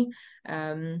Germany,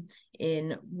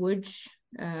 in Łódź,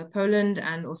 Poland,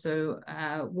 and also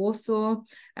Warsaw,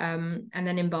 and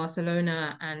then in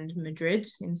Barcelona and Madrid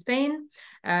in Spain.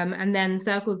 And then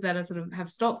circles that are sort of have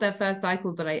stopped their first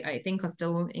cycle, but I think are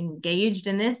still engaged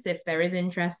in this. If there is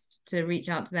interest, to reach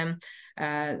out to them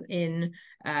in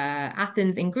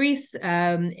Athens in Greece,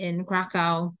 in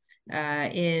Krakow,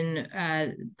 in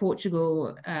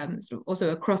Portugal, sort of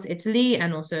also across Italy,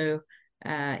 and also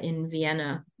in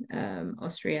Vienna,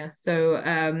 Austria. So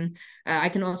I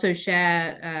can also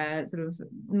share sort of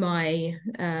my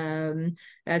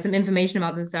some information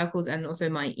about the circles and also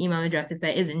my email address if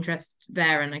there is interest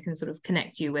there, and I can sort of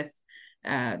connect you with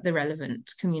the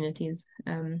relevant communities.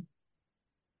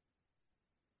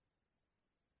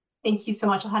 Thank you so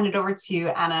much. I'll hand it over to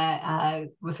Anna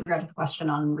with regard to the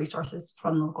question on resources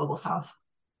from the Global South.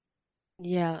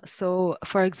 Yeah, so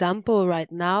for example,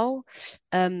 right now,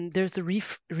 there's a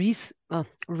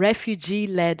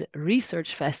refugee-led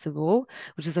research festival,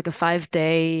 which is like a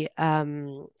 5-day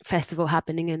festival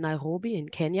happening in Nairobi in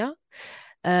Kenya,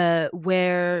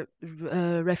 where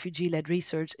refugee-led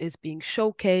research is being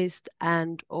showcased,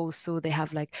 and also they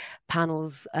have like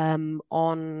panels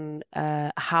on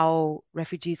how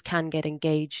refugees can get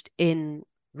engaged in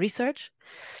research.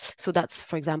 So that's,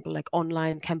 for example, like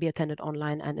online, can be attended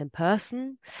online and in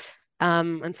person.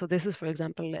 And so this is, for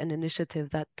example, an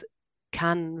initiative that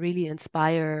can really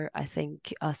inspire, I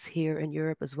think, us here in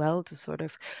Europe as well to sort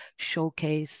of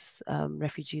showcase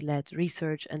refugee-led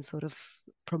research and sort of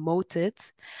promote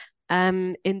it.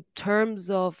 In terms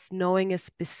of knowing a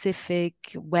specific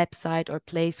website or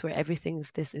place where everything of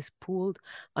this is pooled,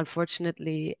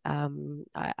 unfortunately,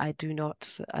 I do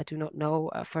not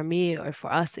know. For me or for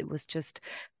us, it was just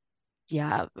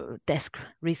desk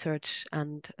research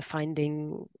and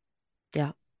finding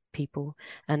people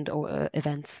and or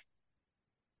events.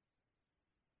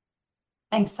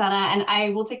 Thanks, Anna. And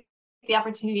I will take the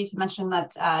opportunity to mention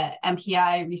that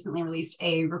MPI recently released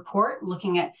a report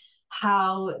looking at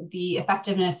how the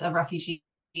effectiveness of refugee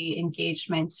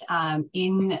engagement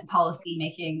in policy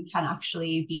making can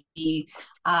actually be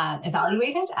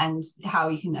evaluated, and how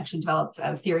you can actually develop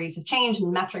theories of change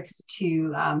and metrics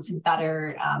to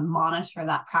better monitor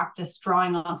that practice,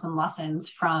 drawing on some lessons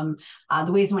from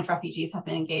the ways in which refugees have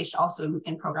been engaged also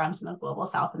in programs in the Global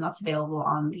South, and that's available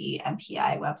on the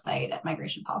MPI website at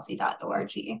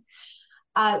migrationpolicy.org.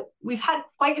 We've had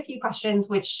quite a few questions,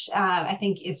 which I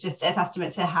think is just a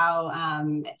testament to how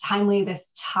timely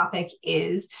this topic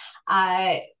is.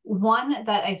 One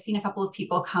that I've seen a couple of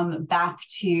people come back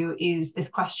to is this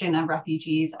question of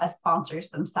refugees as sponsors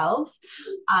themselves.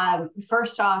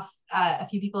 First off, a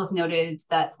few people have noted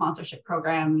that sponsorship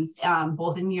programs,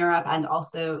 both in Europe and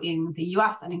also in the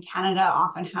US and in Canada,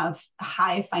 often have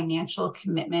high financial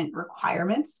commitment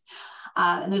requirements.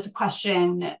 And there's a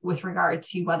question with regard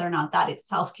to whether or not that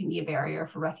itself can be a barrier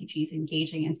for refugees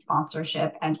engaging in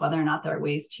sponsorship, and whether or not there are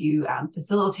ways to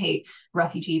facilitate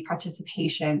refugee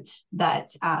participation that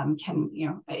can,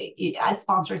 as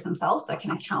sponsors themselves, that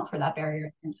can account for that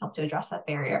barrier and help to address that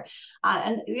barrier.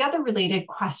 And the other related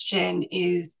question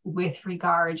is with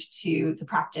regard to the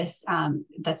practice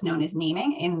that's known as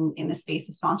naming in the space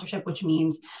of sponsorship, which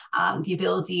means the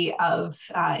ability of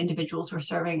individuals who are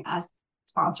serving as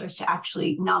sponsors to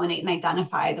actually nominate and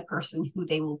identify the person who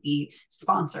they will be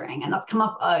sponsoring. And that's come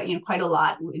up quite a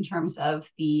lot in terms of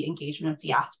the engagement of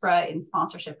diaspora in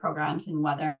sponsorship programs, and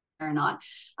whether or not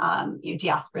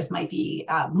diasporas might be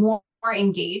more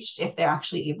engaged if they're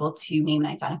actually able to name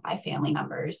and identify family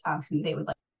members who they would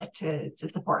like to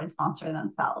support and sponsor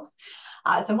themselves.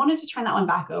 So I wanted to turn that one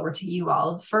back over to you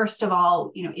all. First of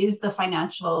all, is the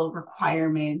financial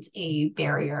requirement a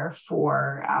barrier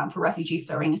for refugees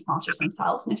serving as sponsors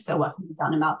themselves? And if so, what can be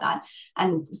done about that?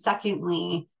 And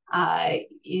secondly,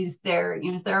 is there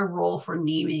a role for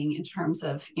naming in terms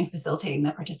of facilitating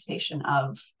the participation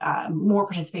of more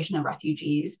participation of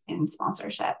refugees in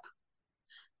sponsorship?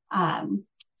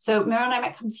 So Miron, I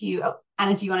might come to you. Oh,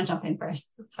 Anna, do you want to jump in first?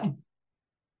 That's fine.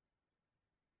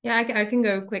 Yeah, I can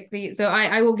go quickly. So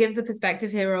I will give the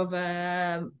perspective here of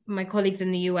my colleagues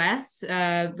in the US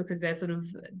because they're sort of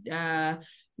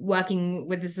working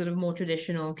with this sort of more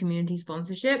traditional community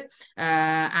sponsorship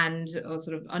and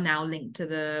sort of are now linked to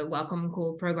the Welcome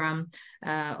Call program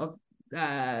of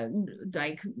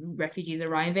like refugees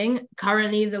arriving.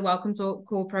 Currently, the Welcome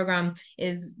Call program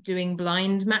is doing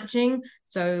blind matching,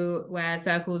 so where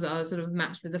circles are sort of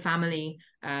matched with the family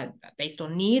based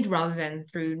on need rather than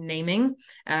through naming.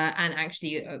 And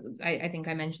actually, I think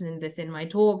I mentioned this in my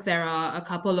talk, there are a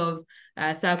couple of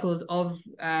circles of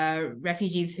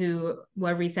refugees who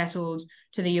were resettled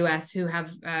to the US who have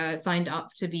signed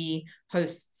up to be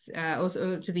hosts,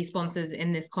 also to be sponsors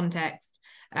in this context.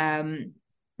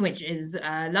 Which is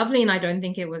lovely, and I don't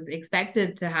think it was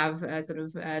expected to have sort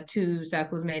of two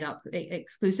circles made up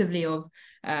exclusively of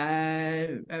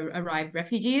arrived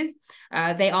refugees.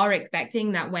 They are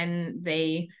expecting that when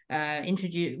they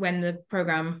when the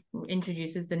program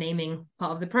introduces the naming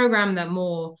part of the program, that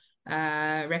more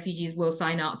refugees will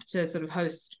sign up to sort of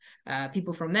host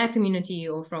people from their community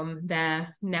or from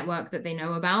their network that they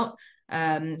know about.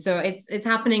 So it's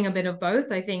happening a bit of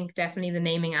both. I think definitely the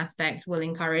naming aspect will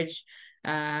encourage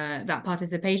that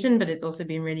participation, but it's also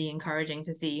been really encouraging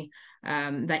to see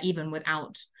that even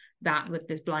without that, with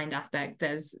this blind aspect,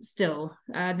 there's still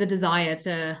the desire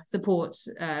to support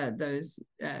those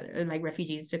like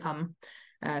refugees to come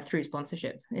through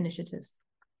sponsorship initiatives.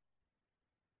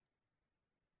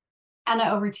 Anna,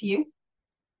 over to you.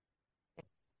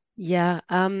 Yeah,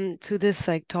 to this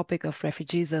like topic of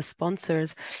refugees as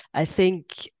sponsors, I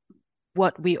think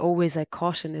what we always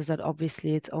caution is that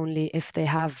obviously it's only if they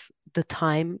have the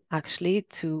time actually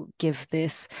to give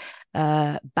this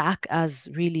back as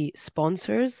really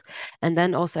sponsors. And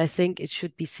then also I think it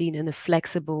should be seen in a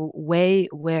flexible way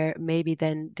where maybe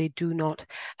then they do not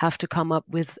have to come up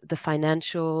with the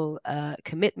financial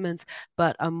commitments,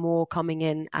 but are more coming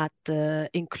in at the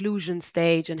inclusion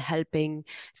stage and helping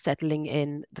settling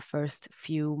in the first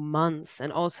few months.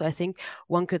 And also I think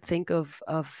one could think of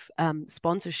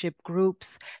sponsorship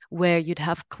groups where you'd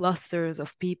have clusters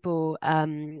of people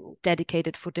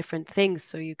dedicated for different things.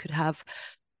 So you could have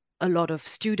a lot of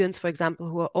students, for example,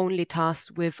 who are only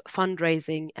tasked with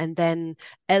fundraising, and then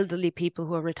elderly people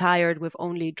who are retired with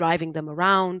only driving them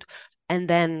around, and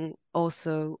then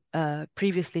also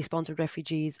previously sponsored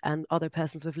refugees and other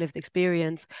persons with lived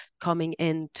experience coming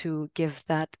in to give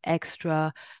that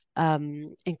extra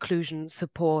inclusion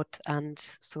support and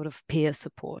sort of peer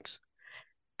support.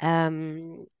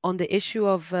 On the issue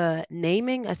of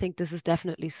naming, I think this is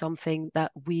definitely something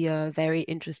that we are very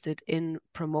interested in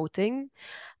promoting.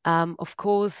 Of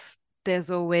course, there's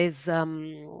always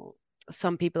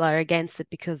some people are against it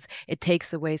because it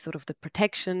takes away sort of the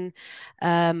protection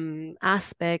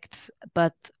aspect,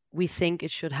 but we think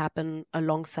it should happen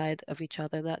alongside of each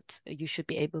other, that you should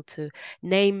be able to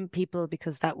name people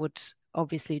because that would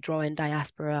obviously draw in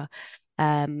diaspora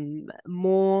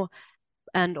more,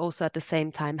 and also at the same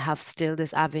time have still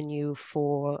this avenue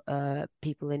for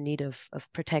people in need of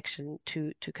protection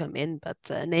to come in. But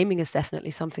naming is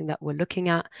definitely something that we're looking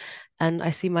at. And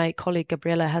I see my colleague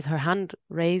Gabriela has her hand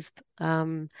raised.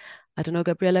 I don't know,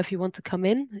 Gabriela, if you want to come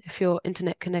in, if your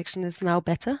internet connection is now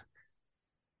better.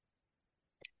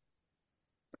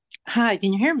 Hi,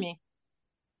 can you hear me?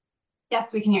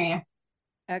 Yes, we can hear you.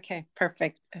 Okay,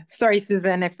 perfect. Sorry,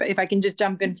 Susan, if I can just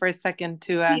jump in for a second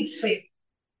to Please.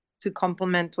 To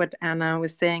complement what Anna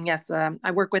was saying. Yes, I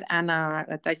work with Anna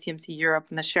at ICMC Europe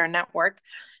in the Share Network.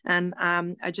 And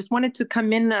I just wanted to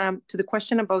come in to the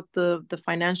question about the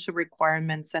financial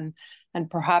requirements and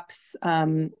perhaps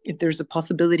if there's a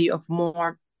possibility of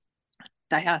more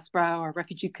diaspora or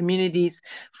refugee communities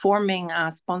forming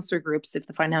sponsor groups if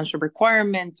the financial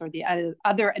requirements or the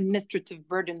other administrative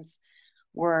burdens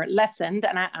were lessened.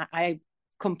 And I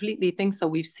completely think so.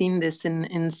 We've seen this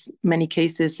in many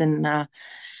cases in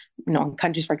in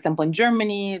countries, for example, in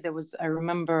Germany, there was, I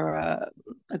remember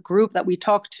a group that we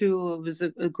talked to. It was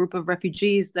a group of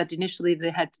refugees that initially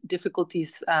they had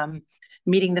difficulties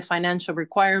meeting the financial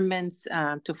requirements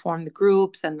to form the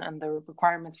groups and the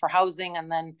requirements for housing.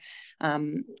 And then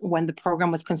when the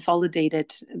program was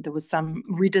consolidated, there was some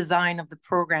redesign of the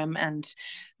program and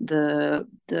the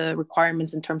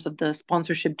requirements in terms of the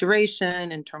sponsorship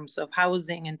duration, in terms of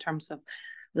housing, in terms of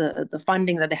the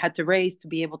funding that they had to raise to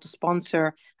be able to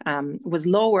sponsor was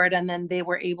lowered, and then they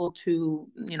were able to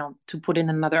to put in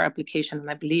another application, and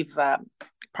I believe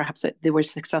perhaps they were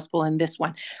successful in this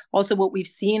one. Also, what we've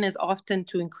seen is often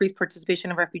to increase participation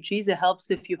of refugees, it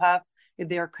helps if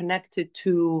they are connected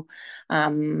to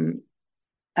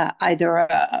either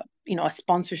a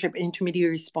sponsorship,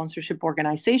 intermediary sponsorship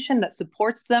organization that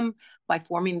supports them by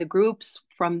forming the groups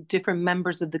from different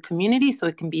members of the community. So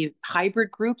it can be hybrid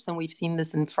groups, and we've seen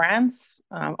this in France.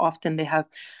 Often they have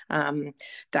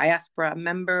diaspora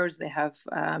members, they have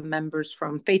members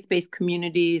from faith-based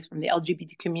communities, from the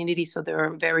LGBT community. So they're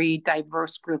very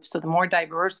diverse groups. So the more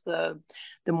diverse, the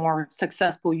more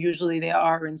successful usually they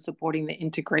are in supporting the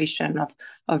integration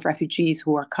of refugees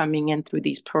who are coming in through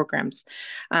these programs.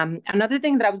 Another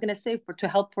thing that I was going to say to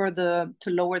help to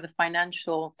lower the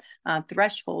financial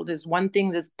threshold is one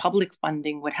thing is public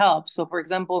funding would help. So, for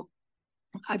example,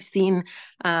 I've seen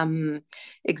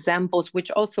examples which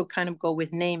also kind of go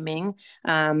with naming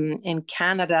in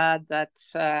Canada that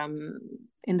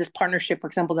in this partnership, for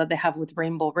example, that they have with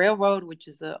Rainbow Railroad, which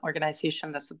is an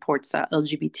organization that supports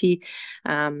LGBT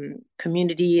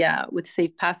community with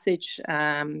safe passage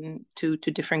to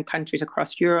different countries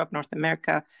across Europe, North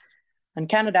America, and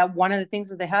Canada. One of the things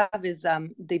that they have is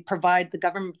the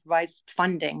government provides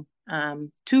funding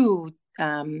to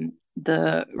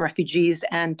the refugees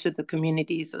and to the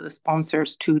communities or the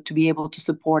sponsors to be able to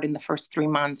support in the first 3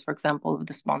 months, for example, of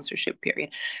the sponsorship period.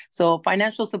 So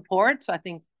financial support, I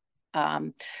think,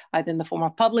 either in the form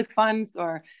of public funds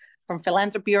or from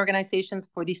philanthropy organizations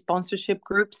for these sponsorship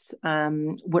groups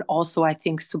would also, I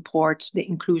think, support the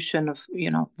inclusion of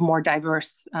more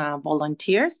diverse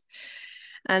volunteers.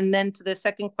 And then to the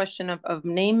second question of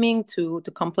naming, to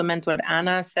complement what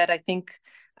Anna said, I think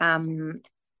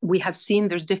we have seen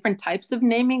there's different types of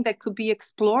naming that could be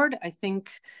explored. I think,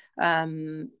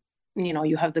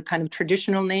 you have the kind of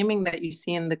traditional naming that you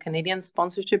see in the Canadian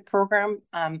sponsorship program.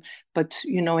 But,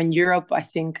 in Europe, I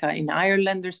think in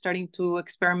Ireland, they're starting to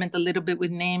experiment a little bit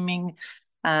with naming,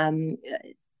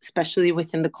 especially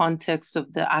within the context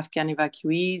of the Afghan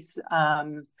evacuees.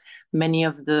 Many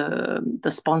of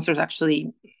the sponsors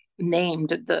actually named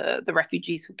the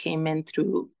refugees who came in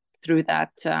through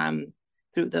that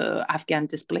through the Afghan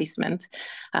displacement,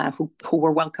 who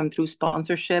were welcomed through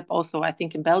sponsorship. Also, I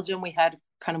think in Belgium we had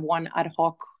kind of one ad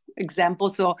hoc example.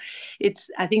 So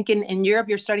I think in Europe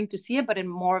you're starting to see it, but in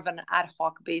more of an ad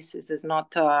hoc basis, is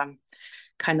not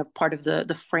kind of part of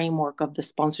the framework of the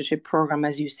sponsorship program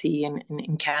as you see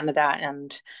in Canada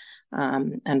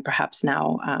and perhaps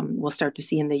now we'll start to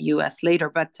see in the US later.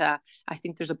 But I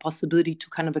think there's a possibility to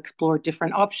kind of explore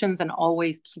different options and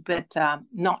always keep it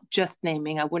not just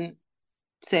naming. I wouldn't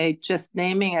say just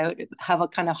naming. I would have a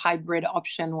kind of hybrid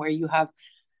option where you have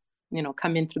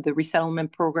come in through the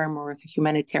resettlement program or the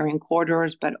humanitarian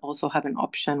corridors, but also have an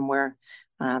option where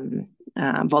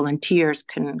volunteers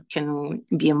can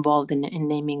be involved in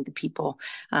naming the people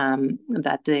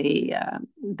that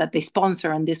they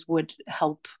sponsor, and this would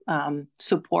help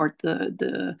support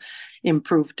the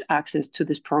improved access to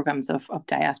these programs of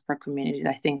diaspora communities,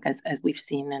 I think, as we've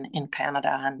seen in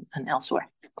Canada and elsewhere.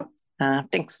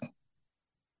 Thanks.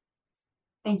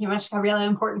 Thank you much, Gabriela.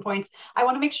 Important points. I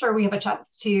want to make sure we have a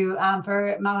chance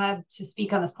for Mawab to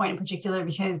speak on this point in particular,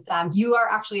 because you are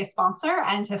actually a sponsor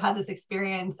and have had this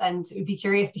experience, and would be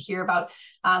curious to hear about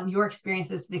your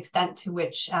experiences to the extent to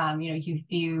which you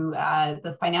view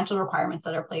the financial requirements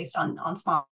that are placed on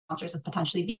sponsors as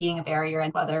potentially being a barrier,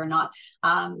 and whether or not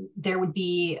there would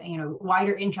be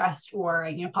wider interest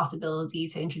or possibility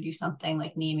to introduce something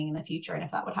like naming in the future, and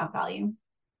if that would have value.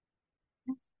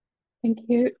 Thank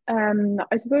you.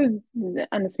 I suppose,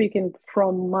 and speaking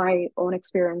from my own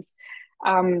experience,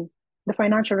 the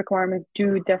financial requirements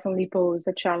do definitely pose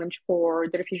a challenge for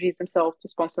the refugees themselves to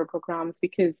sponsor programs,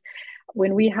 because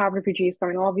when we have refugees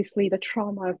coming, obviously the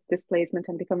trauma of displacement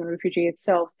and becoming a refugee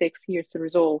itself takes years to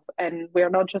resolve. And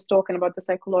we're not just talking about the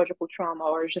psychological trauma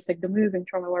or just like the moving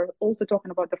trauma, we're also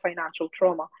talking about the financial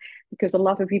trauma, because a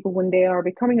lot of people, when they are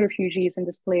becoming refugees and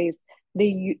displaced,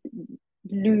 they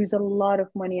lose a lot of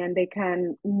money, and they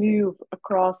can move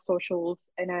across socials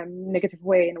in a negative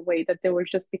way, in a way that they will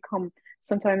just become,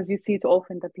 sometimes you see it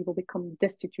often, that people become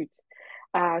destitute.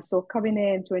 So coming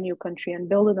into a new country and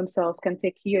building themselves can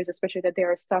take years, especially that they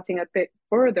are starting a bit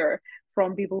further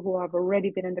from people who have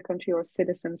already been in the country or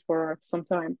citizens for some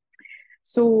time.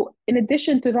 So in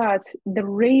addition to that, the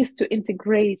race to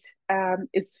integrate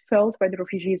is felt by the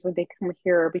refugees when they come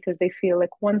here, because they feel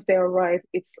like once they arrive,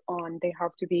 it's on. They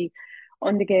have to be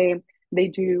on the game. They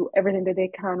do everything that they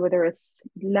can, whether it's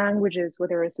languages,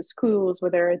 whether it's schools,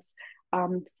 whether it's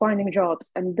finding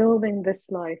jobs, and building this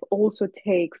life also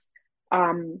takes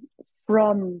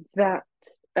from that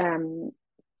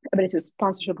ability to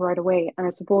sponsorship right away. And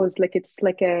I suppose it's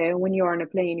like when you are on a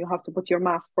plane, you have to put your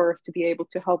mask first to be able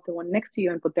to help the one next to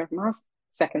you and put their mask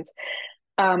second.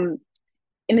 In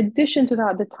addition to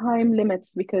that, the time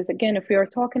limits, because again, if we are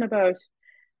talking about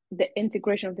the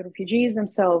integration of the refugees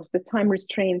themselves, the time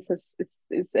restraints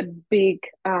is a big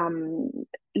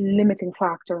limiting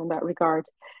factor in that regard.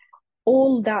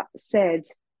 All that said,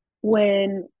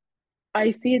 when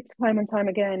I see it time and time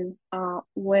again,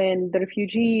 when the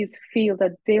refugees feel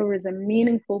that there is a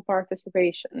meaningful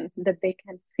participation, that they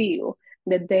can feel,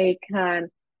 that they can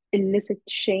elicit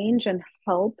change and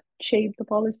help shape the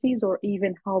policies, or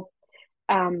even help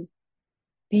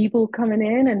people coming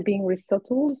in and being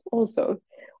resettled also,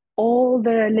 all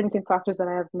the limiting factors that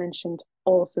I have mentioned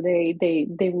also, they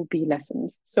will be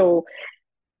lessened. So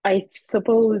I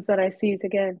suppose that I see it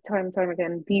again, time and time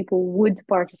again. People would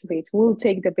participate, will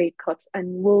take the big cuts,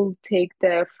 and will take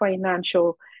the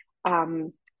financial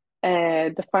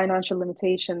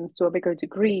limitations to a bigger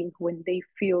degree when they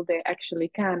feel they actually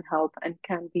can help and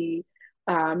can be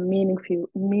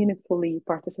meaningfully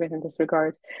participate in this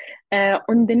regard.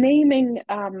 On the naming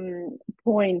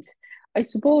point, I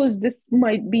suppose this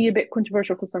might be a bit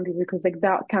controversial for some people, because like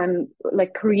that can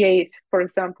like create, for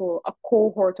example, a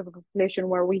cohort of a population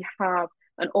where we have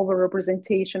an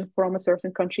overrepresentation from a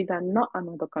certain country than not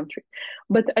another country.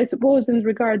 But I suppose in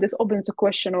regard, this opens a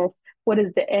question of what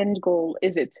is the end goal?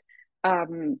 Is it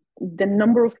the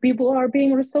number of people are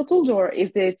being resettled, or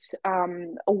is it a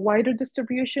wider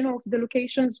distribution of the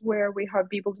locations where we have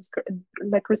people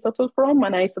like resettled from?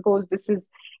 And I suppose this is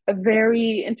a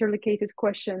very interlocated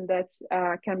question that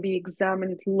can be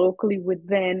examined locally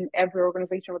within every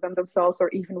organization within themselves, or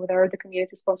even within the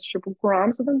community sponsorship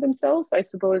programs within themselves. I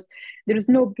suppose there is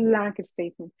no blanket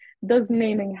statement. Does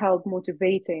naming help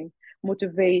motivate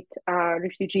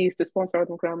refugees to sponsor our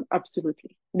program?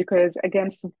 Absolutely. Because again,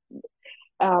 say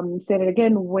it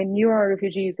again, when you are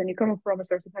refugees and you come from a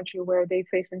certain country where they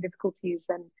facing difficulties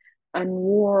and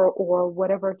war or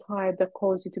whatever type that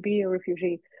caused you to be a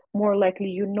refugee, more likely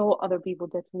you know other people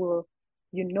that will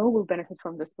benefit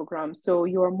from this program, so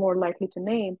you are more likely to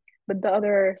name. But the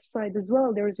other side as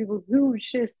well, there is people who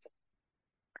just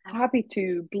happy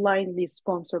to blindly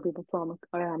sponsor people from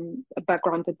a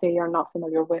background that they are not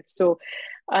familiar with. So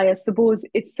I suppose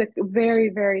it's a very,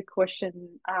 very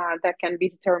question that can be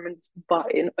determined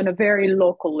on a very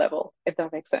local level, if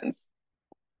that makes sense.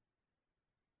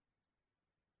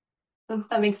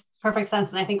 That makes perfect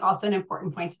sense. And I think also an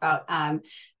important point about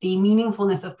the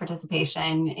meaningfulness of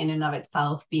participation in and of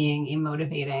itself being a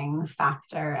motivating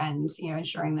factor, and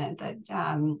ensuring that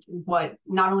what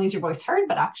not only is your voice heard,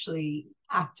 but actually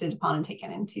acted upon and taken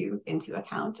into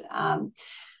account.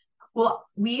 Well,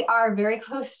 we are very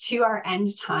close to our end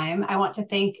time. I want to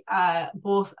thank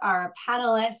both our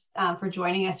panelists for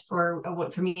joining us for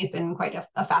what for me has been quite a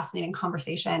fascinating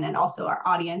conversation, and also our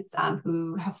audience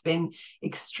who have been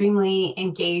extremely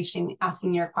engaged in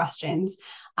asking your questions.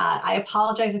 I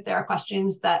apologize if there are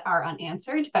questions that are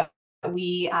unanswered, but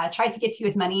we tried to get to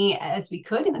as many as we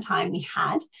could in the time we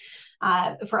had.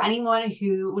 For anyone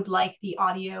who would like the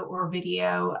audio or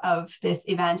video of this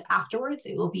event afterwards,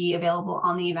 it will be available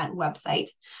on the event website.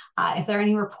 If there are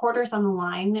any reporters on the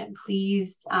line,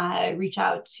 please reach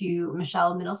out to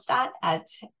Michelle Middlestadt at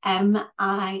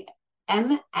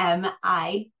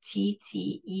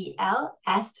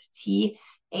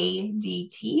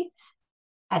MMITTELSTADT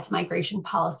at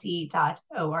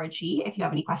migrationpolicy.org if you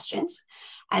have any questions.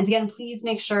 And again, please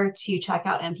make sure to check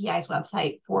out MPI's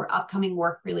website for upcoming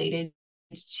work related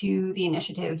to the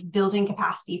initiative Building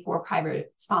Capacity for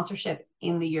Private Sponsorship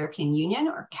in the European Union,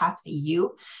 or CAPS EU.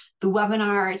 The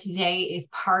webinar today is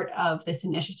part of this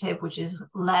initiative, which is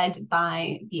led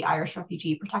by the Irish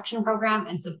Refugee Protection Program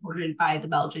and supported by the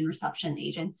Belgian Reception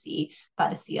Agency,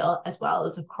 VADASIL, as well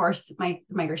as, of course,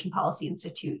 Migration Policy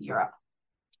Institute Europe.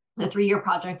 The 3-year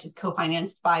project is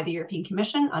co-financed by the European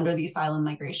Commission under the Asylum,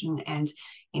 Migration and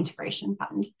Integration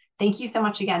Fund. Thank you so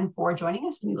much again for joining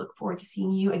us, and we look forward to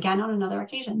seeing you again on another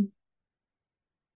occasion.